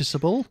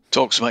noticeable.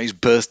 Talks about his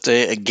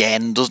birthday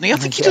again, doesn't he? I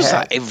think he does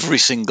that every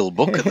single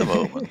book at the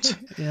moment.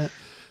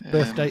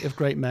 Birth date of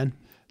great men.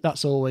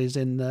 That's always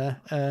in there.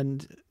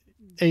 And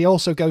he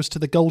also goes to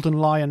the Golden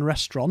Lion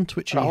restaurant,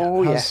 which he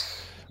has.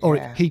 Yes. Or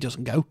he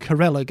doesn't go.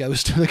 Corella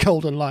goes to the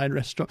Golden Lion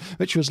restaurant,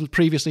 which was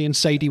previously in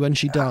Sadie when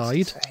she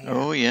died.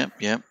 Oh, yeah.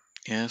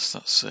 Yes,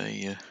 that's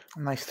a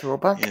nice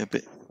throwback.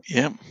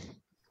 Yeah.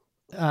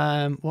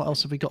 What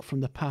else have we got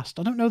from the past?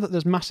 I don't know that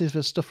there's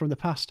massive stuff from the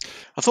past.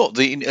 I thought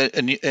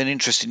an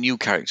interesting new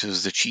character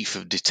was the chief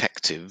of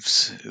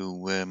detectives,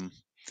 who I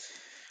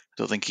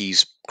don't think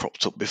he's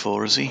cropped up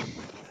before, has he?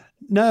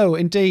 No,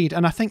 indeed,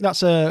 and I think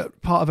that's a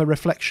part of a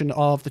reflection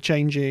of the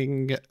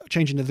changing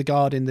of the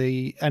guard in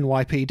the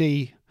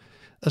NYPD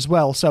as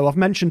well. So I've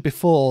mentioned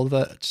before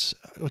that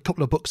a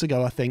couple of books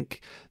ago, I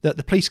think, that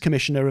the police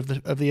commissioner of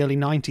the early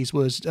 90s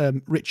was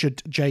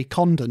Richard J.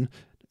 Condon,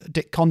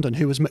 Dick Condon,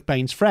 who was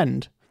McBain's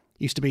friend.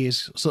 Used to be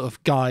his sort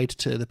of guide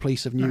to the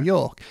police of New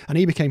York, and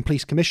he became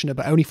police commissioner,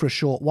 but only for a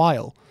short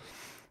while.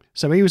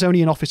 So he was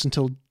only in office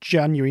until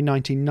January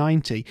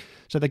 1990.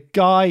 So the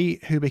guy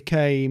who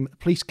became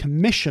police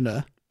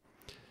commissioner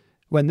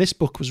when this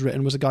book was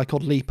written was a guy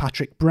called Lee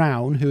Patrick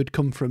Brown, who had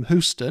come from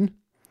Houston,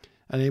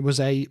 and it was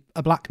a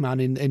black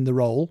man in the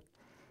role.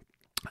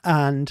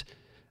 And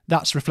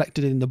that's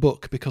reflected in the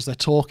book because they're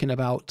talking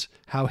about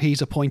how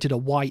he's appointed a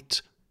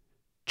white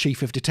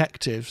chief of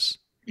detectives.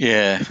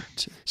 Yeah.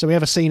 So we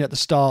have a scene at the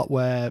start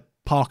where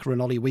Parker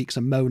and Ollie Weeks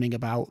are moaning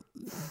about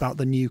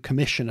the new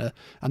commissioner,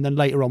 and then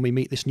later on we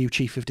meet this new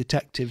chief of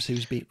detectives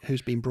who's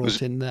been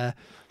brought in there.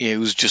 Yeah, he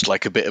was just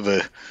like a bit of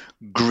a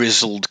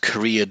grizzled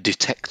career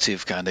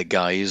detective kind of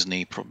guy, isn't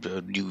he? Probably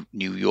a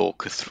New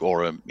Yorker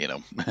or a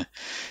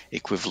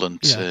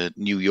equivalent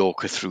New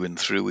Yorker through and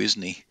through,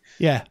 isn't he?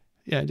 Yeah.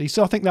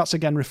 So I think that's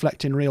again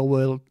reflecting real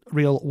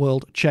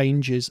world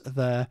changes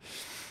there.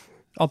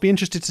 I'll be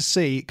interested to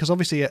see, because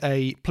obviously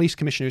a police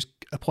commissioner is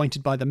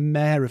appointed by the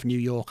mayor of New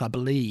York, I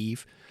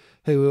believe,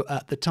 who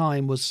at the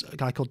time was a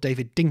guy called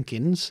David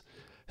Dinkins,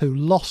 who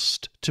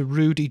lost to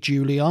Rudy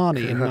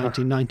Giuliani in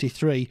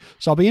 1993.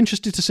 So I'll be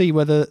interested to see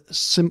whether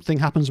something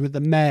happens with the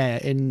mayor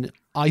in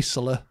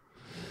Isola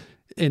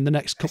in the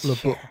next couple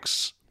of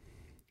books.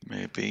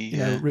 Maybe,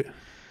 yeah.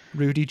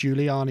 Rudy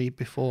Giuliani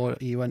before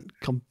he went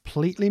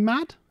completely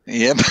mad?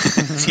 Yep.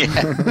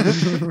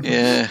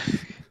 Yeah.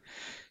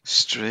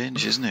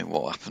 Strange, isn't it?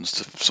 What happens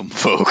to some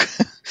folk?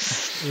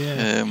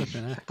 Yeah.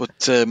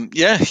 So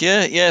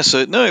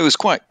no, it was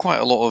quite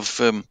a lot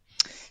of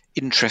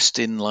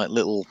interesting, like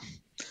little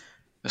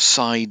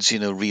asides,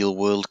 real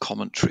world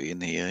commentary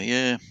in here.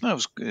 Yeah, that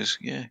was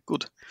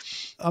good.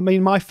 I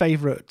mean, my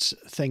favourite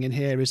thing in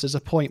here is there's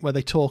a point where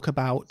they talk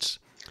about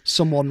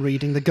someone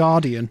reading The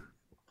Guardian.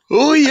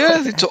 Oh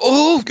yeah,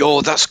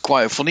 that's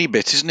quite a funny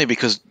bit, isn't it?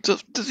 Because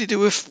does he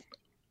do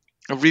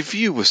a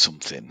review or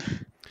something?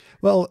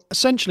 Well,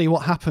 essentially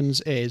what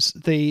happens is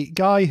the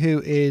guy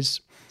who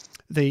is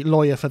the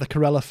lawyer for the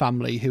Corella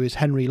family, who is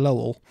Henry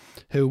Lowell,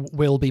 who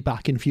will be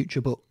back in future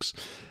books,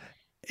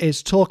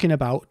 is talking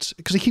about,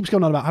 because he keeps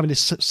going on about having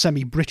this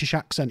semi-British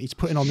accent he's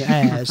putting on the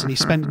airs, and he's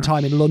spending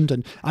time in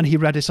London, and he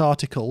read this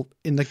article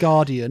in The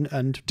Guardian,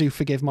 and do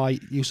forgive my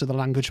use of the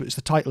language, but it's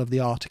the title of the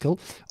article,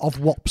 of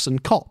Wops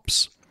and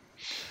Cops.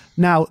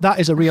 Now, that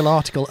is a real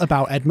article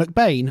about Ed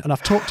McBain, and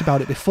I've talked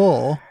about it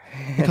before,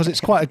 because it's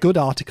quite a good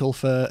article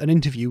for an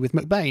interview with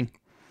McBain.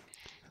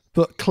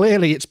 But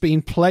clearly it's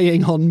been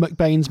playing on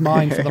McBain's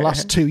mind for the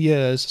last 2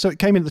 years. So it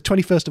came in the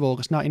 21st of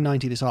August,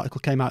 1990, this article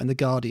came out in The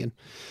Guardian.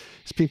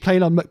 It's been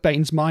playing on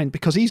McBain's mind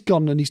because he's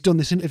gone and he's done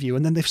this interview,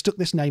 and then they've stuck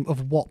this name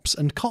of Wops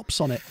and Cops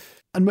on it.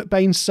 And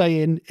McBain's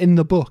saying in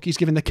the book, he's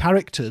giving the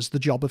characters the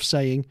job of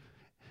saying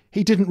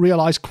he didn't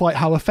realise quite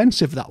how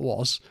offensive that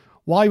was.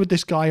 Why would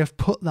this guy have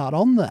put that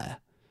on there?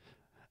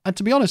 And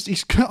to be honest,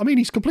 he's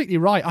completely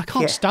right. I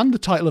can't stand the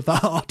title of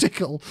that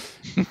article.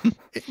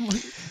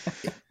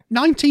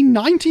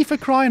 1990, for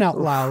crying out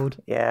loud.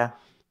 Yeah.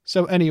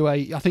 So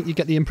anyway, I think you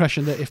get the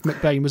impression that if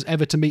McBain was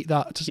ever to meet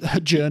that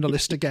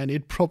journalist again,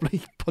 he'd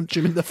probably punch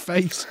him in the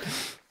face.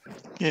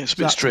 Yeah, it's a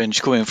bit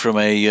strange coming from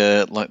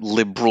a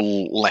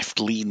liberal,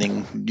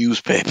 left-leaning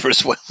newspaper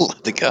as well,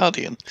 The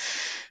Guardian.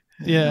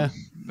 Yeah.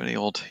 Very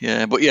odd.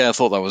 Yeah, but I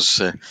thought that was...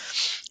 a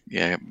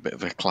bit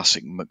of a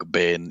classic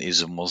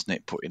McBain-ism, wasn't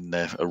it? Putting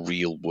a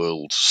real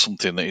world,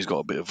 something that he's got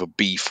a bit of a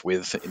beef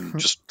with, and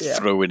just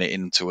throwing it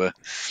into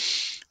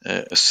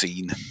a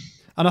scene.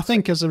 And I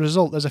think as a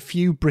result, there's a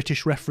few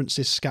British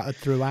references scattered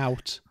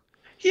throughout.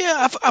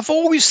 Yeah, I've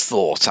always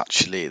thought,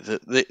 actually,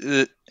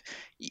 that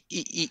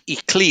he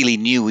clearly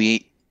knew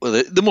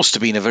there must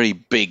have been a very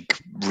big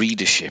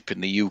readership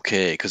in the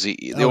UK, because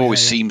there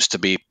always seems to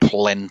be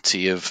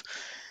plenty of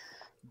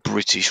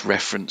British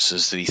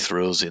references that he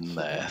throws in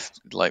there,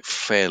 like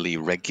fairly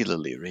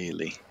regularly,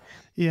 really.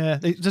 Yeah,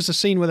 there's a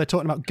scene where they're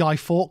talking about Guy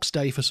Fawkes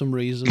Day for some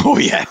reason. Oh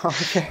yeah,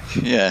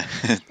 yeah,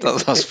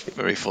 that's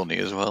very funny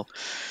as well.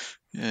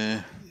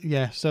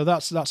 Yeah, so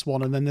that's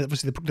one, and then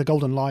obviously the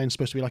Golden Lion's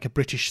supposed to be like a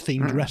British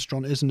themed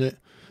restaurant, isn't it?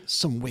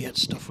 Some weird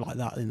stuff like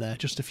that in there.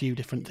 Just a few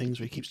different things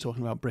where he keeps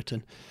talking about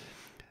Britain.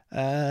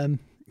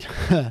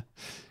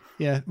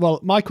 Yeah. Well,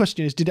 my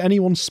question is: Did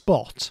anyone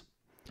spot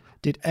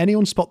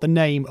the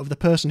name of the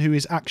person who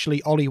is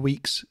actually Ollie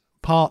Weeks'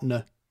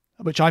 partner,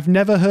 which I've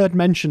never heard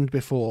mentioned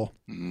before?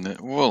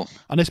 Well,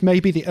 and this may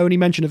be the only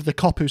mention of the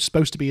cop who's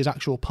supposed to be his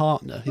actual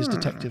partner, his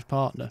detective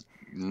partner.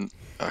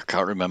 I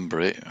can't remember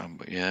it,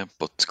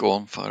 but go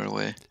on, fire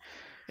away.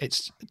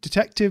 It's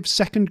Detective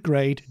Second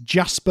Grade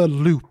Jasper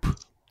Loop.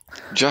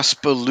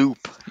 Jasper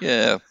Loop,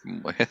 yeah.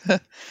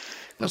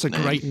 That's a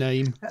great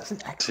name. That's an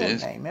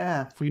excellent name,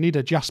 yeah. If we need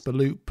a Jasper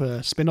Loop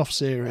spin-off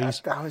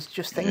series. I was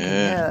just thinking,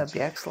 that'd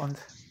be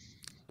excellent.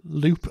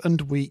 Loop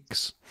and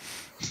Weeks.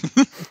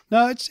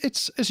 No,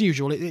 it's as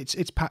usual.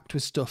 It's packed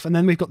with stuff, and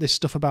then we've got this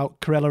stuff about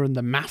Corella and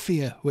the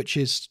Mafia, which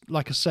is,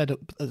 like I said at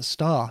the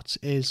start,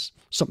 is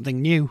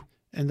something new,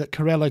 in that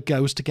Corella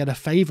goes to get a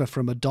favour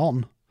from a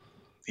Don.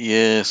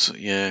 Yes,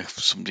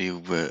 somebody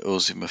who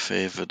owes him a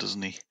favour,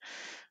 doesn't he?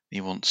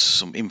 He wants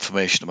some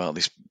information about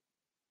this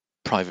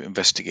private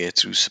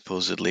investigator who's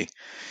supposedly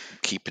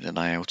keeping an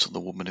eye out on the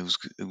woman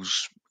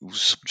who's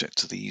subject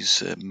to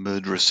these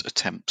murderous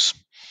attempts.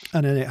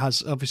 And then it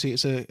has, obviously,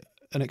 it's an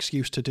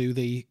excuse to do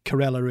the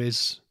Corella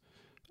is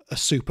a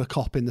super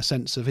cop in the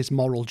sense of his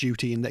moral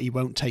duty in that he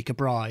won't take a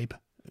bribe,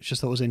 which I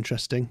just thought was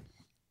interesting.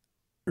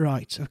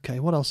 Right, okay,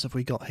 what else have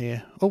we got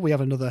here? Oh, we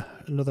have another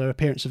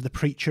appearance of the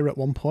Preacher at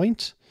one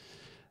point,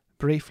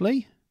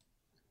 briefly.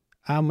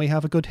 And we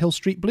have a good Hill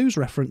Street Blues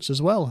reference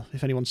as well,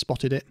 if anyone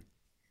spotted it.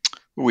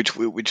 Which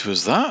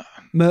was that?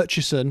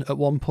 Murchison at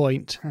one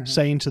point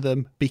saying to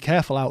them, "Be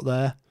careful out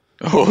there."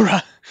 Oh,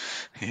 right.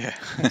 Yeah.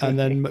 And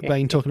then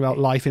McBain talking about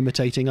life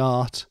imitating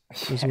art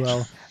as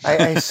well. I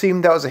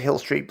assumed that was a Hill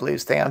Street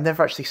Blues thing. I've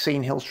never actually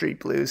seen Hill Street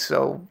Blues,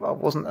 so I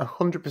wasn't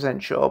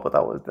 100% sure, but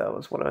that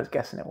was what I was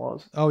guessing it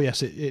was. Oh,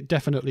 yes, it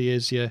definitely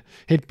is, yeah.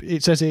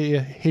 It says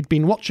here, he'd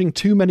been watching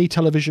too many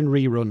television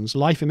reruns,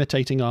 life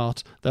imitating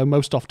art, though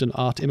most often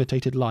art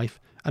imitated life,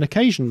 and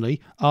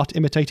occasionally art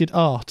imitated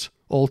art,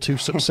 all too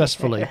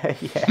successfully.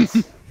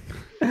 Yes.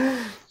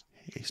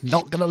 He's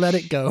not going to let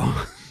it go.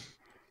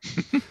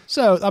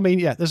 So, I mean,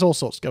 yeah, there's all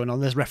sorts going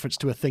on. There's reference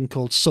to a thing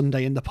called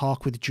Sunday in the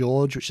Park with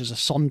George, which is a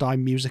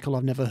Sondheim musical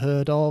I've never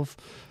heard of.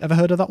 Ever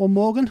heard of that one,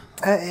 Morgan?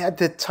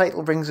 The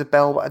title rings a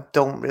bell, but I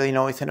don't really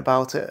know anything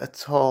about it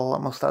at all, I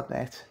must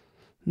admit.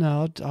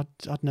 No,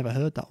 I'd never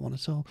heard that one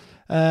at all.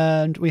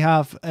 And we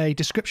have a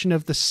description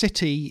of the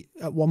city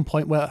at one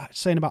point where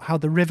saying about how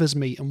the rivers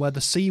meet and where the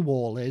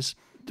seawall is,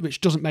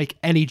 which doesn't make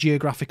any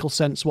geographical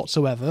sense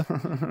whatsoever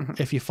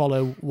if you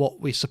follow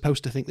what we're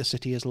supposed to think the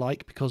city is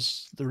like,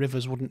 because the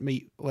rivers wouldn't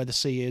meet where the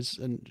sea is,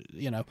 and,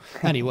 you know,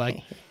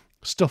 anyway,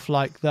 stuff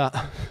like that.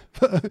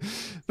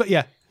 But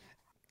yeah,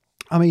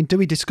 I mean, do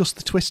we discuss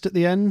the twist at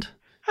the end?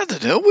 I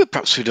don't know.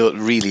 Perhaps we don't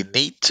really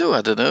need to.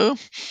 I don't know.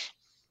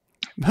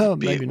 Well,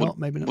 maybe not.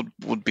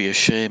 Would be a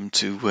shame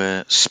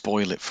to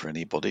spoil it for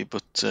anybody,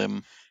 but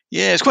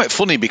yeah, it's quite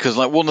funny because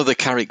like one of the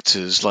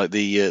characters, like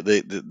the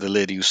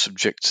lady who's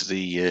subject to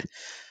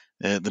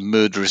the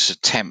murderous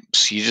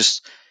attempts,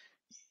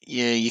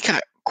 you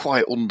can't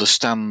quite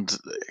understand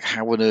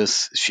how on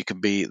earth she can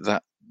be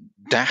that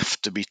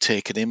daft to be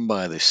taken in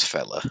by this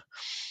fella.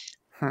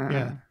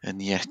 Yeah,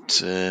 and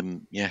yet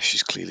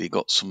she's clearly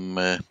got some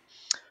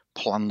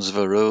plans of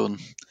her own,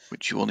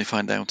 which you only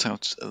find out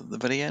at the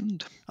very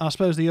end. I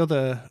suppose the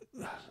other,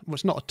 well,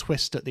 it's not a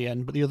twist at the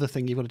end, but the other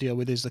thing you've got to deal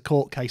with is the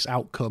court case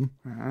outcome,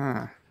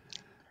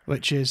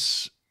 which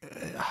is,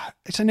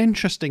 it's an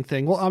interesting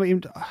thing. Well, I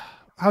mean,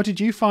 how did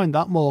you find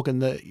that, Morgan,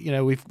 that, you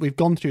know, we've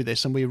gone through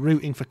this and we're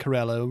rooting for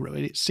Corella.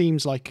 It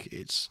seems like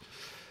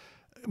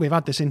we've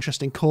had this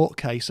interesting court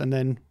case and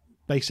then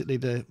basically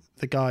the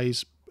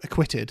guy's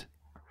acquitted.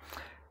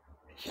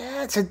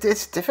 Yeah, it's a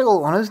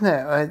difficult one, isn't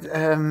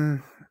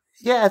it?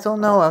 Yeah, I don't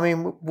know. I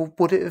mean,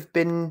 would it have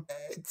been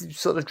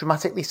sort of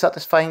dramatically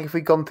satisfying if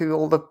we'd gone through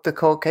all the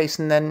court case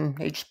and then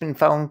he'd just been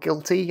found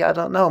guilty? I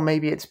don't know.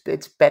 Maybe it's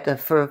better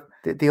for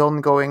the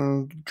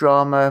ongoing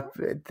drama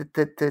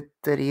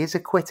that he is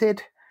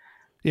acquitted.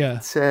 Yeah.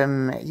 It's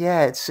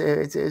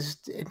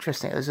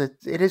interesting.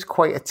 It is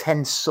quite a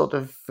tense sort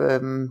of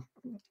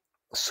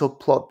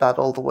subplot that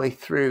all the way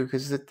through,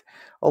 because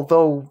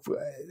although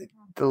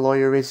the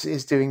lawyer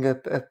is doing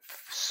a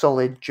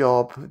solid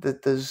job,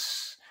 that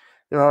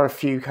there are a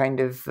few kind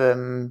of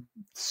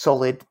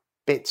solid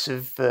bits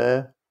of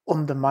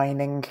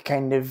undermining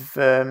kind of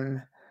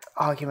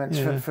arguments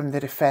from the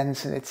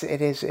defence, and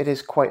it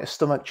is quite a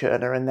stomach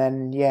churner. And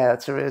then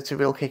it's a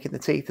real kick in the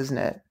teeth, isn't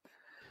it?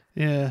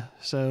 Yeah.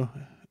 So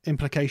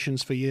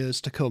implications for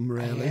years to come,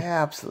 really.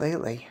 Yeah,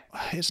 absolutely.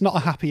 It's not a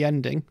happy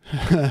ending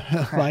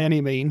by any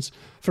means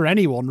for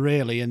anyone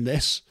really in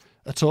this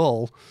at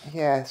all.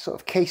 Yeah,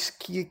 sort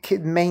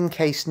of main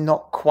case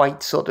not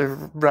quite sort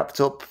of wrapped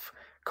up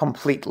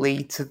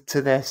completely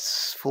to their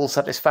full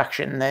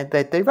satisfaction.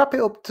 They wrap it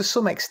up to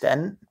some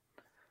extent.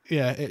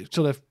 Yeah,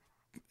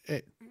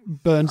 it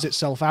burns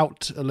itself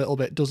out a little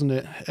bit, doesn't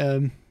it?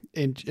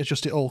 It's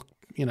just it all,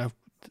 you know,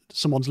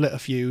 someone's lit a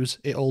fuse,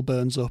 it all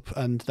burns up,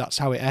 and that's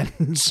how it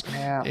ends.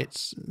 Yeah.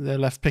 They're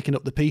left picking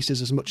up the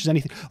pieces as much as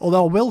anything.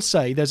 Although I will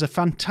say there's a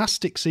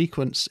fantastic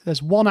sequence.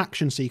 There's one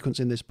action sequence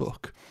in this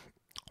book,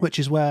 which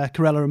is where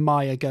Corella and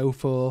Maya go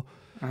for...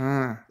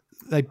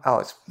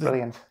 it's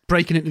brilliant.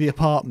 Breaking into the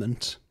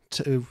apartment.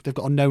 They've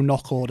got a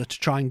no-knock order to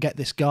try and get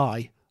this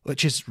guy,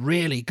 which is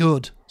really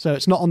good. So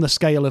it's not on the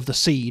scale of The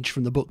Siege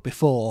from the book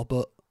before,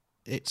 but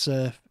it's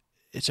a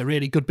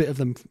really good bit of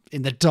them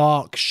in the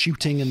dark,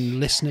 shooting and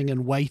listening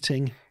and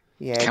waiting.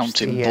 Yeah,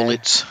 counting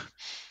bullets.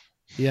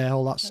 Yeah,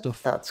 all that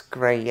stuff. That's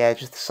great, yeah,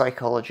 just the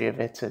psychology of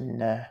it and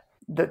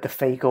the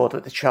fake order,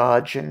 the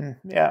charge, and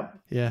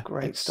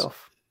great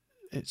stuff.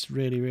 It's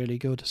really, really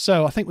good.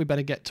 So I think we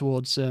better get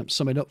towards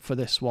summing up for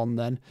this one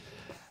then.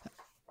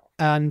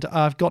 And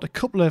I've got a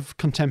couple of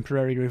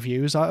contemporary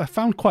reviews. I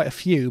found quite a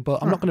few,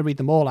 but I'm not going to read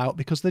them all out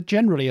because they're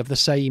generally of the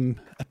same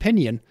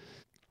opinion.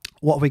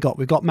 What have we got?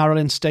 We've got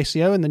Marilyn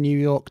Stasio in the New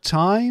York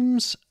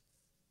Times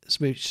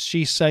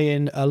she's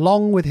saying,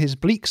 along with his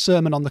bleak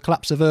sermon on the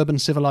collapse of urban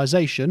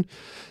civilization,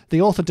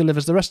 the author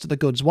delivers the rest of the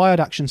goods: wired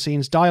action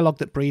scenes, dialogue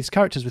that breathes,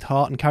 characters with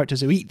heart, and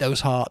characters who eat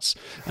those hearts,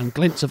 and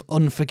glints of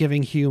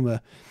unforgiving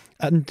humour.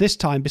 And this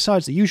time,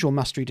 besides the usual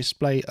mastery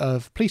display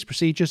of police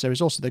procedures, there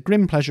is also the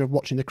grim pleasure of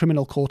watching the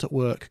criminal court at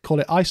work. Call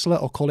it Isola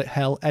or call it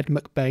hell, Ed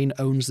McBain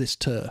owns this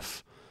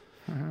turf.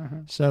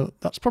 So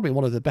that's probably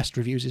one of the best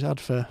reviews he's had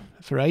for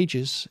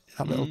ages,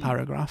 that little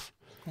paragraph.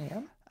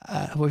 Yeah.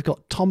 We've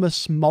got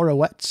Thomas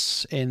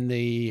Morowitz in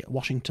the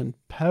Washington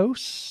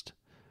Post.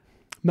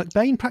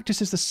 McBain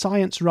practices the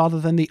science rather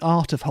than the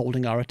art of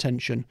holding our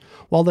attention.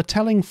 While the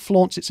telling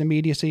flaunts its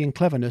immediacy and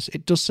cleverness,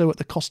 it does so at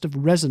the cost of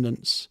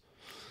resonance.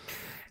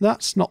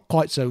 That's not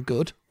quite so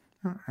good.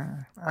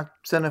 I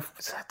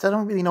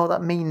don't really know what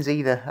that means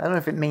either. I don't know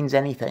if it means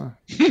anything.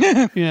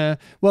 Yeah.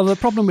 Well, the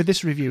problem with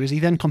this review is he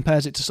then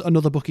compares it to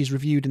another book he's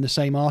reviewed in the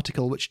same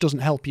article, which doesn't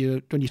help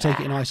you when you take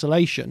it in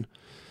isolation.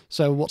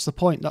 So what's the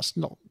point?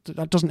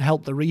 That doesn't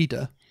help the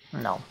reader.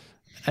 No.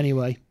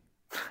 Anyway,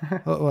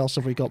 what else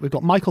have we got? We've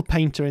got Michael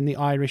Painter in the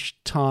Irish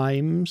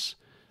Times,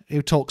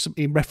 he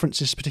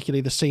references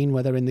particularly the scene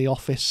where they're in the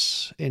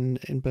office, in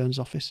Burns'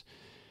 office.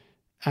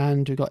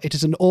 And we've got, it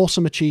is an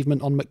awesome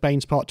achievement on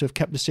McBain's part to have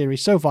kept the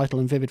series so vital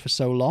and vivid for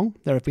so long.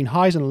 There have been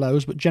highs and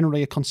lows, but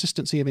generally a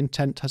consistency of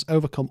intent has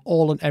overcome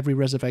all and every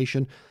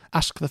reservation.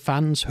 Ask the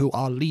fans, who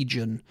are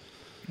legion.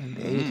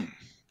 Indeed.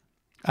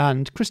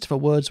 And Christopher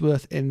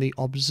Wordsworth in The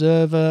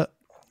Observer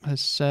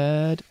has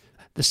said,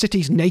 the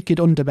city's naked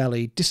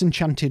underbelly,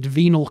 disenchanted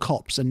venal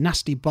cops, a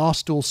nasty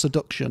barstool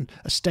seduction,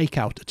 a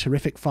stakeout, a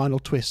terrific final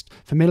twist.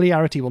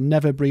 Familiarity will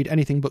never breed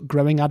anything but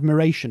growing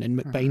admiration in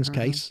McBain's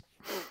case.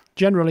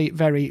 Generally,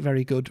 very,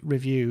 very good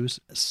reviews.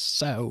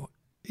 So,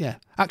 yeah.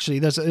 Actually,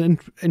 there's an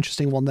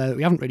interesting one there that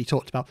we haven't really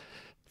talked about.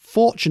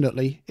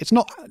 Fortunately, it's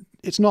not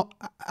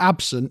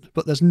absent,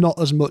 but there's not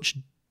as much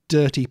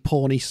dirty,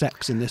 porny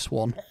sex in this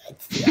one.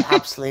 Yeah,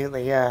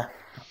 absolutely, yeah.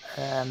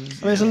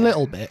 There's a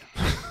little bit.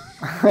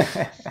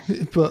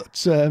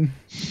 But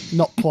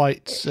not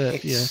quite.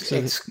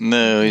 It's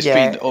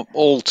been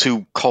all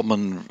too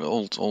common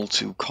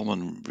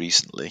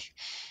recently.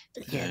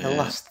 Yeah, the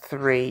last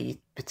three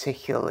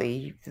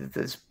particularly,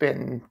 there's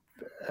been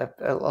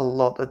a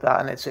lot of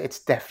that, and it's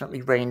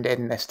definitely reined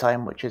in this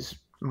time, which is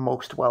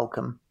most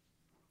welcome.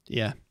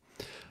 Yeah.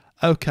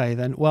 Okay,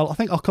 then. Well, I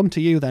think I'll come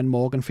to you then,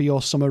 Morgan, for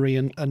your summary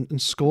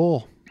and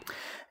score.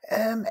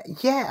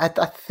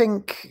 I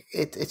think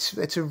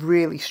it's a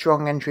really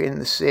strong entry in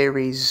the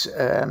series.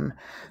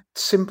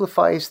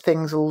 Simplifies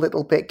things a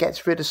little bit,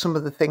 gets rid of some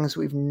of the things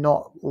we've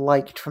not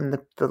liked from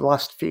the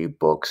last few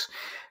books.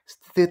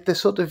 The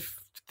sort of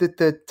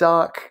the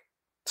dark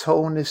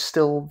tone is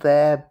still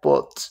there,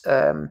 but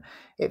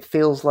it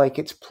feels like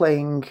it's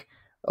playing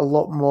a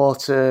lot more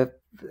to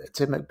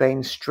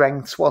McBain's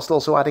strengths, whilst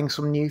also adding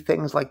some new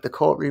things like the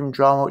courtroom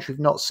drama, which we've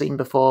not seen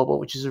before, but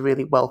which is a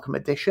really welcome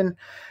addition.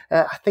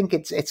 I think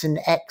it's an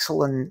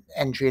excellent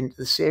entry into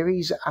the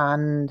series,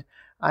 and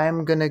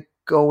I'm going to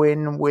go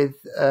in with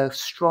a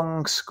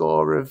strong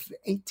score of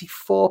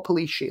 84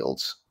 police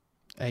shields.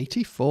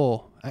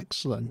 84.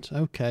 Excellent.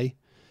 Okay.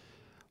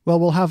 Well,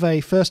 we'll have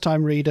a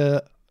first-time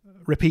reader,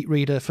 repeat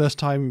reader,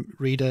 first-time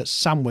reader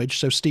sandwich.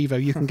 So, Steve-O,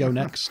 you can go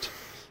next.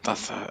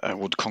 I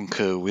would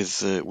concur with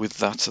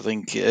that. I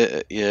think,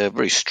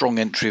 very strong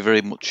entry.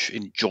 Very much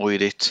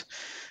enjoyed it.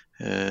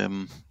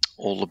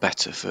 All the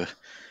better for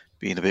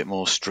being a bit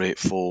more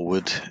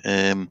straightforward.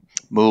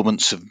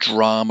 Moments of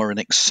drama and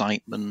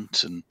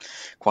excitement, and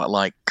quite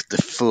like the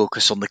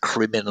focus on the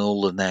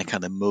criminal and their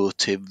kind of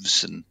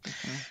motives, and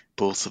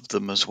both of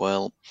them as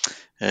well.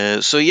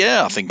 I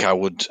think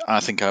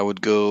I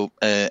would go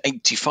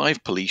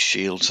 85 police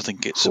shields. I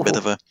think it's a bit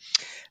of a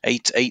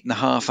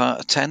 8.5 out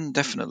of 10,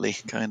 definitely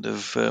kind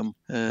of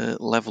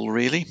level,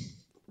 really.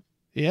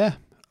 Yeah,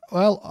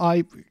 well,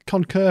 I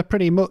concur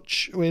pretty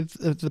much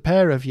with the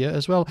pair of you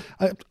as well.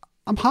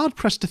 I'm hard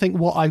pressed to think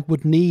what I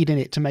would need in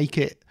it to make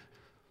it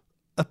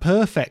a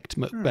perfect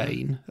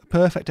McBain, a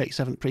perfect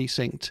 87th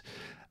Precinct.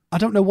 I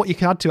don't know what you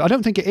could add to it. I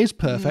don't think it is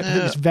perfect. I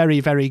think it's very,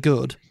 very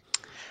good.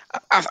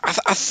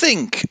 I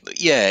think,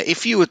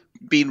 if you were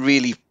being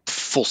really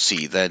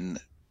fussy, then,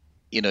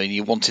 and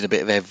you wanted a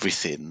bit of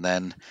everything,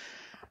 then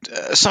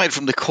aside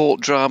from the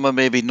court drama,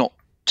 maybe not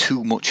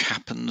too much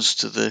happens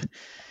to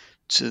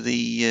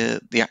the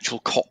actual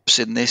cops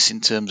in this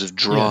in terms of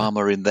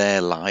drama in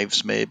their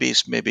lives. Maybe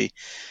it's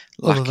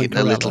lacking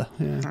a little.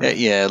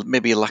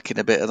 Maybe lacking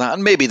a bit of that,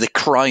 and maybe the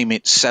crime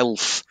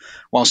itself,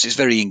 whilst it's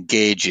very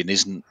engaging,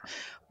 isn't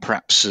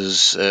perhaps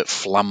as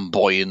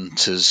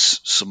flamboyant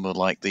as some of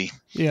like the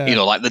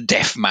like the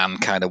Deaf Man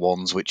kind of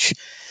ones, which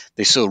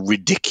they're so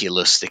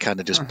ridiculous they kind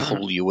of just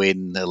pull you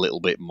in a little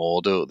bit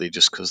more, don't they,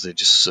 just because they're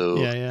just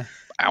so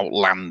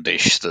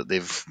outlandish that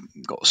they've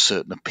got a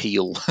certain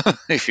appeal,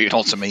 if you know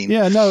what I mean.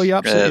 Yeah, no, you're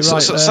absolutely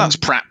right. So that's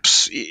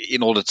perhaps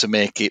in order to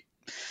make it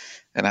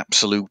an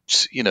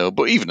absolute,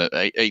 but even at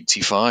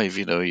 85,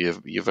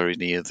 you're very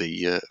near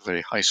the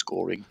very high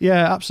scoring.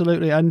 Yeah,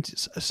 absolutely. And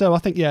so I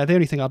think, the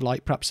only thing I'd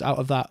like perhaps out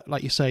of that,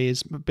 like you say,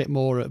 is a bit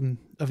more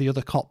of the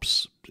other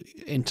cops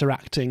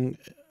interacting.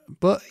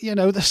 But,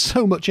 there's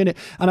so much in it.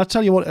 And I'll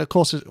tell you what, of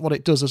course, what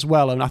it does as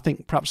well. And I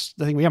think perhaps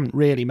the thing we haven't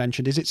really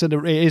mentioned is it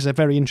is a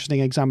very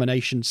interesting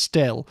examination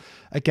still,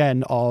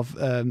 again, of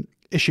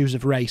issues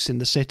of race in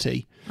the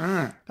city.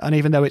 And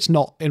even though it's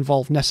not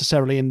involved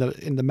necessarily in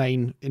the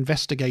main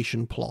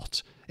investigation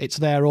plot, it's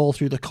there all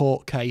through the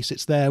court case.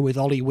 It's there with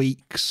Ollie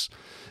Weeks.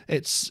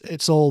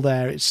 It's all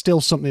there. It's still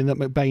something that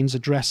McBain's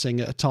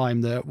addressing at a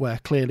time where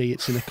clearly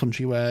it's in a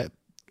country where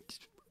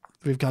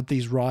we've had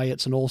these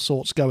riots and all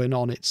sorts going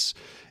on. It's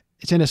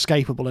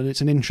inescapable, and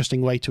it's an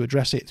interesting way to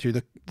address it through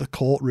the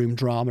courtroom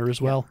drama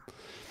as well.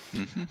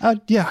 Mm-hmm.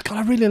 God,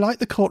 I really like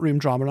the courtroom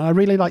drama, and I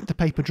really like The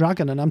Paper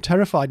Dragon, and I'm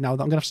terrified now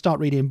that I'm going to have to start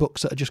reading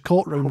books that are just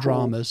courtroom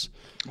dramas.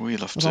 We'll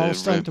have I'll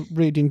start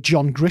reading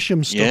John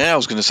Grisham stuff. Yeah, I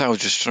was going to say, I was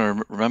just trying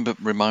to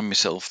remind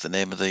myself the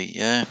name of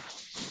the,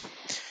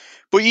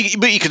 But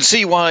you can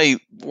see why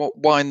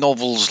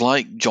novels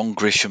like John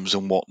Grisham's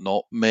and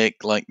whatnot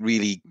make like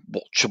really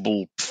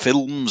watchable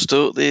films,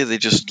 don't they? They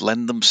just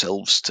lend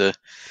themselves to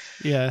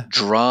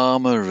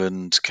drama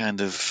and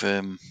kind of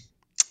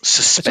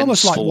suspenseful. It's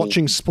almost like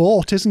watching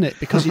sport, isn't it?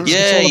 Because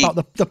it's all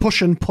about the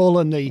push and pull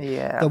and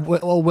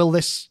will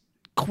this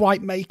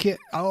quite make it?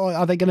 Oh,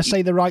 are they going to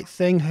say the right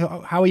thing?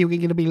 How are you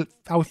going to be?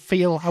 How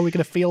are we going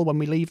to feel when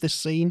we leave this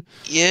scene?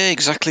 Yeah,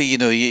 exactly. You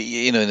know,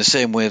 in the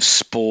same way of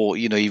sport,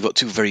 you've got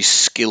two very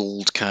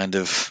skilled kind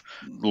of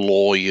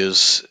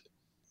lawyers.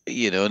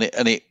 And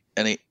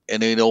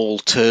it all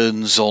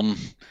turns on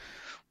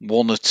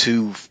one or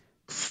two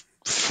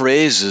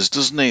phrases,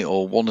 doesn't it,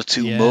 or one or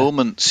two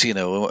moments,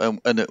 and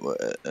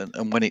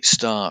when it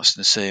starts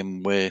in the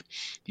same way,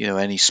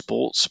 any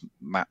sports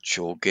match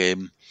or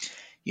game,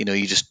 you're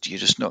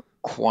just not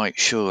quite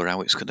sure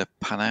how it's going to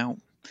pan out,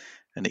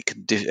 and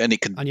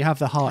you have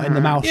the heart in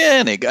the mouth,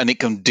 and it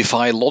can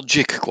defy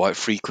logic quite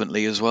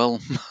frequently as well,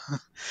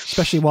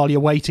 especially while you're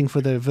waiting for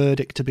the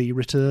verdict to be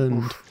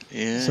returned.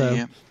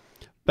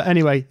 But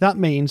anyway, that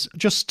means,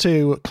 just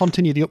to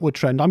continue the upward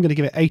trend, I'm going to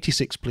give it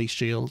 86 police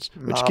shields,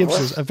 which gives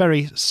us a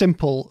very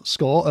simple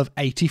score of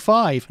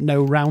 85.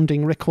 No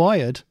rounding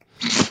required.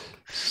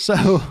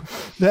 So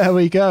there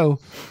we go.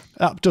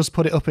 That does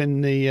put it up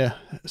in the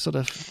sort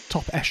of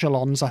top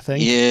echelons, I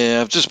think. Yeah,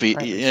 I've just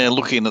been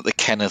looking at the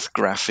Kenneth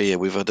graph here.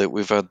 We've had,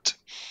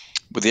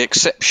 with the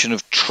exception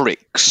of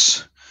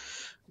Tricks,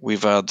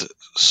 we've had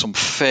some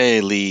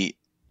fairly,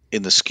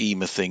 in the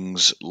scheme of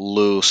things,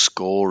 low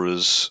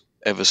scorers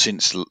ever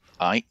since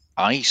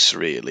Ice,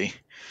 really.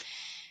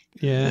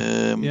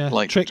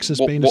 Like Tricks has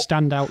been a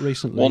standout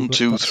recently. 1,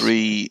 2,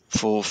 3,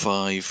 4,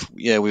 5.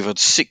 Yeah, we've had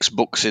 6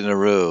 books in a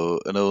row,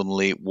 and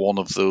only one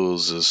of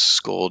those has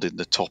scored in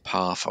the top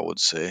half, I would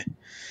say.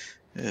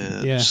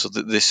 So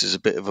this is a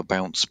bit of a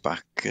bounce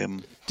back.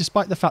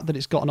 Despite the fact that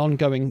it's got an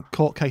ongoing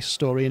court case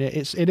story in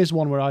it, it is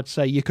one where I'd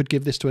say you could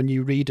give this to a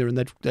new reader and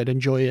they'd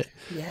enjoy it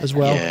as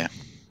well.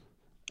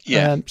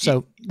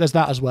 So there's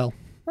that as well.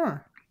 Huh.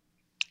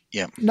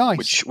 Yeah,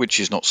 nice.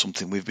 Which is not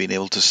something we've been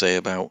able to say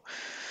about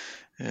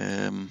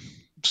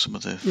some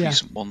of the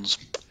recent ones.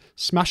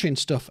 Smashing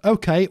stuff.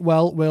 Okay,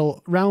 well,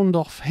 we'll round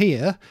off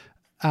here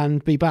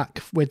and be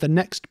back with the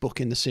next book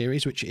in the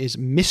series, which is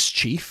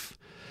Mischief.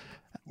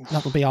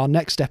 That'll be our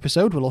next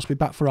episode. We'll also be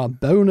back for our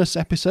bonus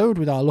episode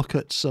with our look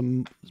at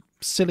some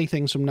silly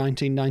things from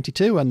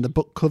 1992 and the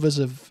book covers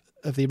of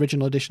the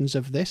original editions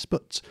of this.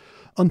 But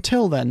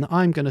until then,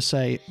 I'm going to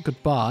say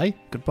goodbye,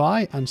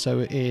 and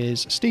so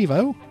is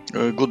Steve-O.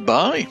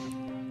 Goodbye.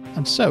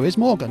 And so is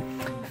Morgan.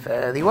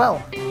 Fairly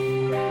well.